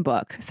second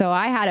book. So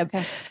I had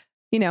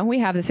we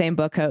have the same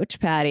book coach,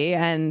 Patty,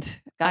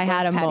 and I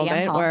had a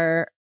moment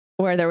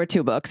where there were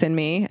two books in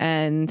me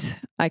and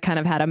I kind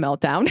of had a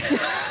meltdown.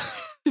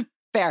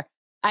 Fair.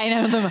 I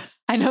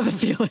know the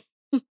feeling.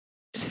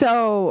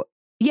 So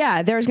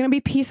yeah, there's going to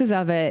be pieces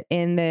of it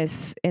in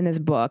this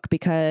book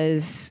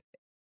because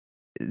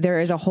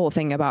there is a whole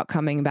thing about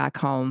coming back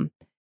home.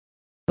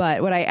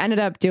 But what I ended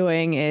up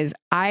doing is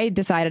I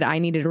decided I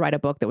needed to write a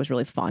book that was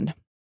really fun.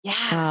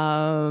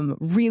 Yeah.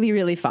 Really,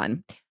 really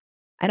fun.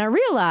 And I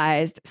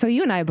realized, so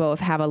you and I both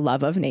have a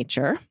love of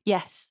nature.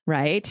 Yes.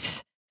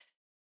 Right?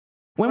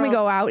 When we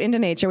go out into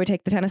nature, we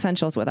take the 10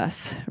 essentials with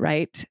us,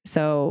 right?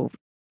 So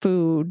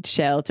food,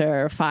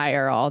 shelter,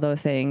 fire, all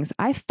those things.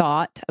 I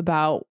thought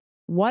about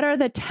what are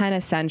the 10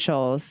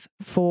 essentials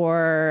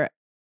for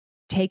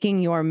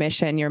taking your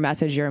mission, your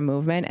message, your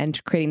movement,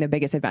 and creating the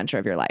biggest adventure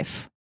of your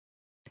life.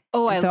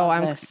 Oh, I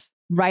love this.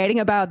 Writing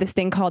about this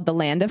thing called the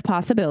land of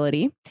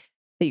possibility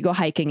that you go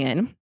hiking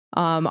in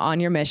on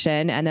your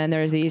mission. And then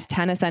there's these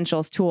 10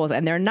 essentials tools,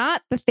 and they're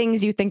not the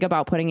things you think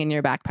about putting in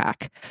your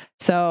backpack.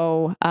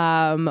 So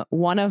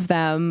one of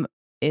them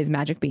is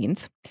magic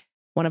beans.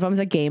 One of them is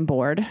a game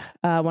board.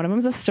 One of them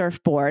is a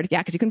surfboard.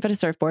 Yeah, because you can fit a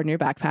surfboard in your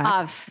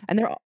backpack. And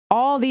there are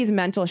all these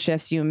mental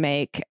shifts you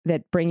make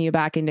that bring you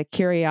back into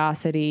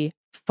curiosity,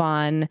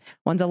 fun.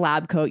 One's a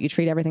lab coat. You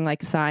treat everything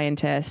like a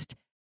scientist.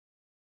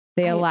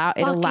 It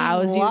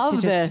allows you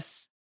to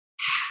just,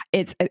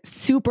 it's a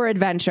super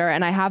adventure.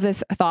 And I have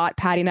this thought,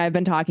 Patty and I have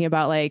been talking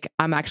about, like,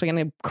 I'm actually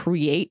going to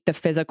create the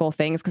physical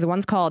things, because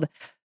one's called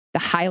the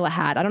Hyla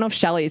hat. I don't know if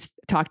Shelly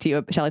Paxton's talked to you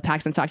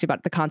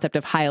about the concept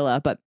of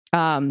Hyla, but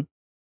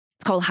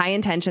it's called high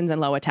intentions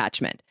and low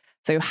attachment.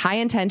 So high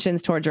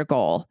intentions towards your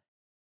goal,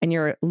 and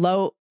your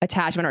low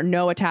attachment or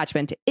no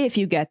attachment to if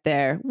you get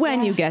there,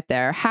 when you get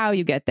there, how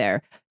you get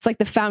there. It's like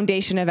the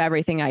foundation of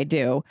everything I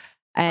do.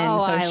 And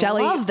so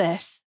Shelly, love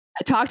this.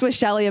 I talked with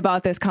Shelly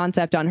about this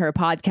concept on her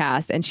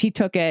podcast, and she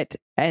took it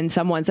and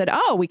someone said,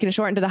 oh, we can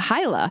shorten to the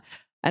Hyla.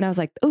 And I was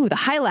like, ooh, the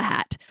Hyla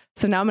hat.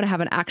 So now I'm going to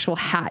have an actual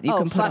hat you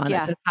can put on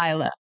that says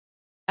Hyla.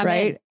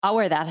 Right? I'll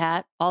wear that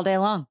hat all day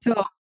long.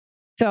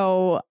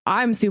 So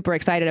I'm super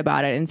excited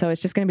about it. And so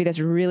it's just going to be this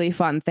really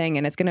fun thing.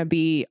 And it's going to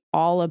be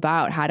all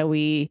about how do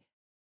we,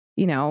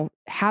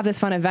 have this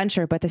fun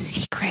adventure. But the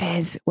secret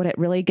is, what it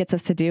really gets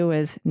us to do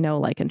is know,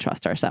 like, and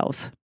trust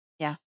ourselves.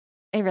 Yeah.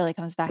 It really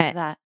comes back to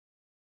that.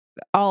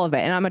 All of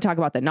it. And I'm going to talk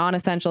about the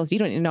non-essentials. You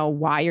don't need to know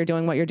why you're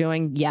doing what you're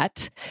doing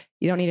yet.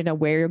 You don't need to know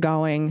where you're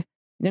going.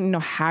 You don't know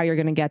how you're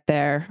going to get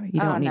there. You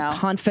don't need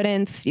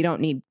confidence. You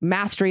don't need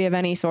mastery of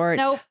any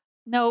sort.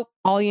 Nope.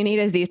 All you need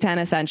is these 10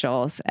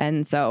 essentials.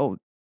 And so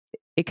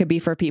it could be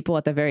for people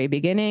at the very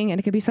beginning, and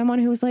it could be someone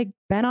who's like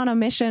been on a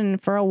mission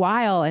for a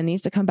while and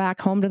needs to come back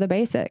home to the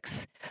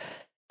basics.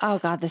 Oh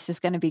God, this is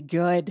going to be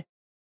good.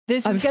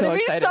 This is going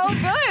to be so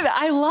good.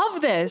 I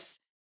love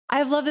this.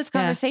 I've loved this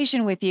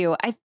conversation with you.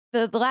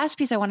 The last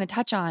piece I want to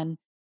touch on,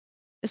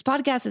 this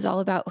podcast is all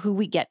about who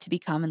we get to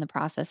become in the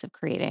process of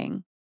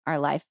creating our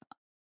life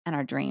and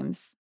our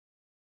dreams.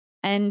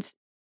 And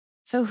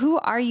so who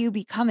are you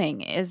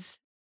becoming is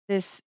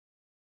this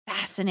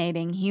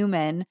fascinating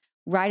human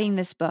writing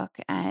this book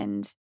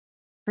and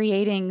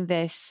creating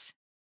this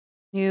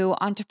new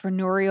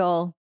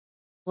entrepreneurial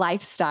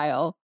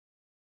lifestyle.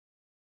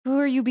 Who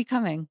are you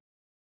becoming?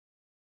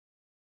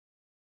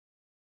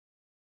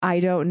 I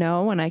don't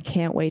know, and I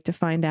can't wait to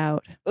find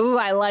out. Ooh,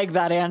 I like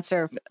that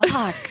answer.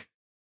 Fuck.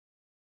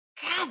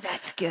 God,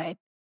 that's good.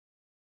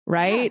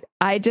 Right.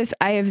 Yeah.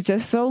 I have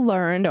just so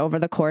learned over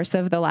the course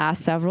of the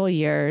last several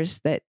years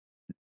that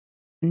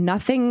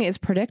nothing is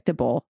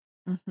predictable.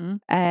 Mm-hmm.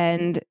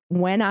 And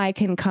when I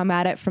can come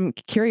at it from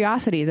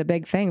curiosity is a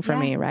big thing for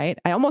me, right?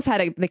 I almost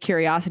had the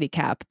curiosity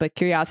cap, but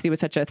curiosity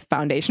was such a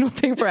foundational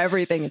thing for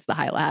everything. It's the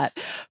high hat.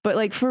 But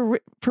like for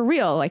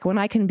real, like when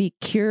I can be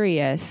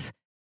curious,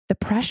 the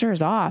pressure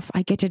is off.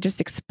 I get to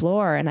just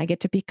explore and I get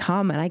to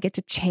become and I get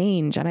to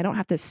change and I don't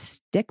have to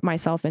stick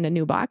myself into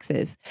new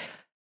boxes.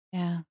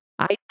 Yeah.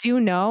 I do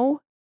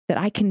know that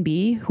I can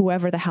be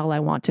whoever the hell I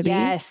want to be.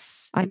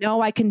 Yes. I know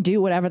I can do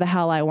whatever the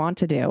hell I want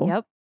to do.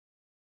 Yep.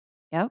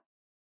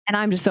 And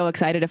I'm just so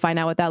excited to find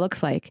out what that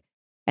looks like.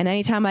 And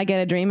anytime I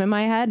get a dream in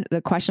my head, the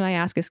question I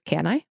ask is,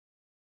 can I?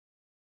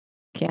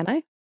 Can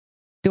I?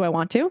 Do I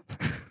want to?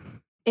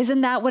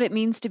 Isn't that what it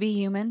means to be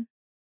human?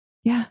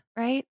 Yeah.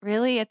 Right?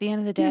 Really, at the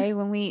end of the day,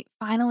 when we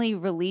finally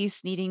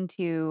release needing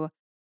to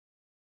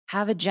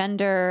have a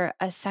gender,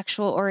 a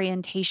sexual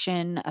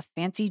orientation, a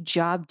fancy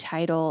job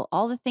title,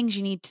 all the things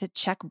you need to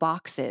check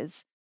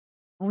boxes.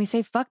 When we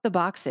say fuck the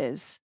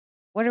boxes,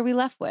 what are we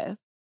left with?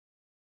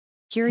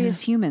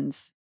 Curious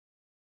humans.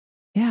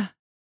 Yeah.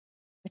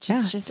 Which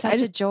is just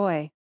such a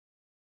joy.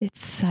 It's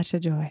such a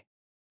joy.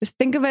 Just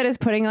think of it as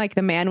putting like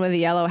the man with the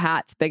yellow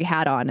hat's big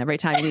hat on every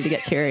time you need to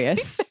get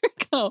curious. There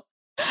we go.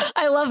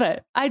 I love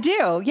it. I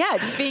do. Yeah.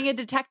 Just being a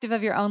detective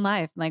of your own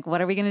life. Like,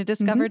 what are we going to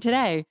discover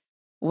today?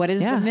 What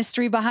is the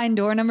mystery behind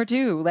door number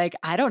 2? Like,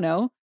 I don't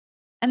know.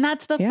 And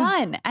that's the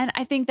fun. And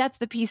I think that's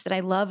the piece that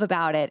I love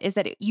about it is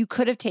that you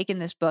could have taken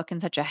this book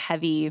in such a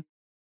heavy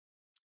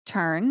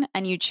turn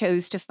and you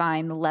chose to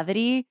find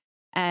levity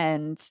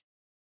and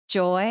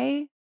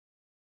joy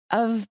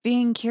of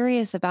being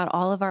curious about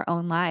all of our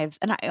own lives.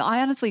 And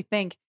I honestly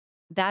think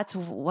that's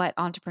what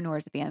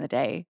entrepreneurs at the end of the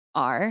day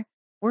are.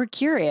 We're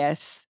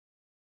curious.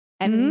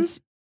 And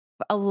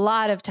a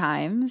lot of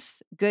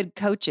times, good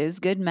coaches,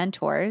 good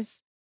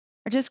mentors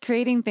are just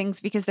creating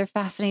things because they're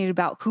fascinated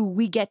about who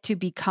we get to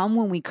become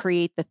when we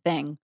create the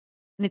thing.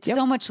 And it's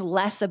so much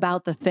less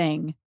about the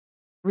thing,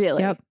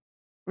 really,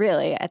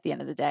 really, at the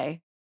end of the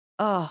day.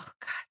 Oh,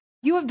 God.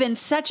 You have been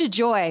such a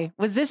joy.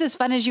 Was this as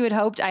fun as you had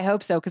hoped? I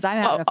hope so, because I'm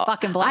having a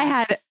fucking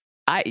blast.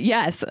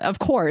 Yes, of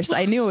course.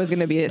 I knew it was going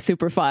to be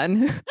super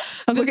fun.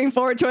 I'm looking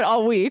forward to it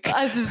all week.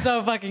 This is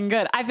so fucking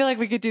good. I feel like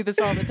we could do this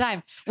all the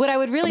time. What I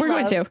would really love,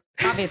 going to.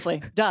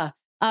 Obviously, duh.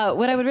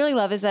 What I would really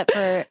love is that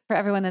for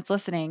everyone that's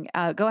listening,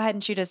 go ahead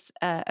and shoot us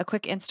a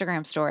quick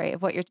Instagram story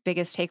of what your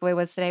biggest takeaway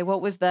was today.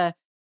 What was the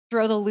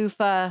throw the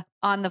loofah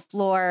on the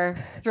floor,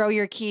 throw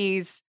your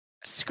keys,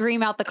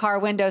 scream out the car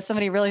window.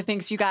 Somebody really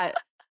thinks you got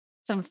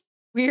some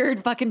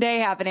weird fucking day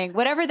happening.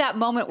 Whatever that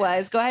moment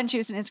was, go ahead and shoot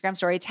us an Instagram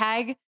story.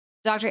 Tag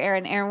Dr.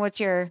 Erin. Erin, what's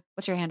your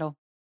handle?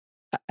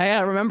 I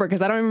gotta remember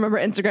because I don't even remember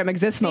Instagram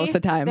exists most of the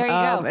time. There you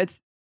go.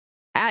 It's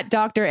at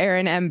Dr.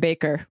 Erin M.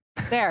 Baker.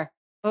 There.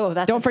 Oh,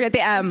 don't forget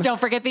the M. Don't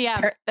forget the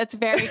M. That's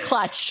very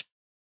clutch.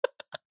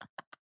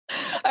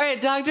 All right,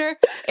 Dr.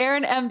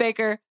 Erin M.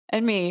 Baker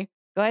and me.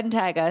 Go ahead and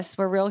tag us.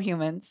 We're real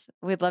humans.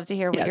 We'd love to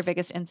hear what your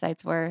biggest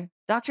insights were.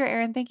 Dr.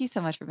 Erin, thank you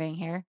so much for being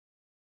here.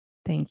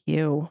 Thank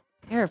you.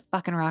 You're a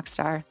fucking rock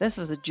star. This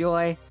was a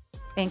joy.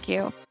 Thank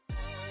you.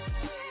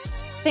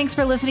 Thanks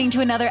for listening to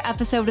another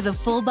episode of the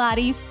Full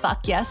Body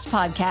Fuck Yes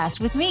podcast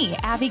with me,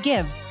 Abby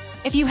Gibb.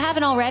 If you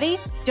haven't already,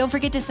 don't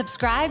forget to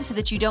subscribe so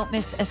that you don't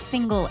miss a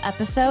single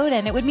episode.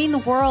 And it would mean the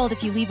world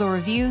if you leave a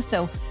review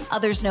so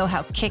others know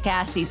how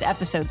kick-ass these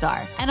episodes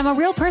are. And I'm a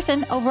real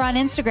person over on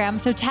Instagram,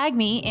 so tag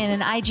me in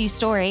an IG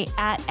story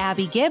at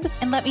Abby Gibb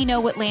and let me know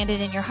what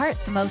landed in your heart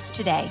the most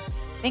today.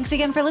 Thanks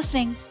again for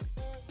listening.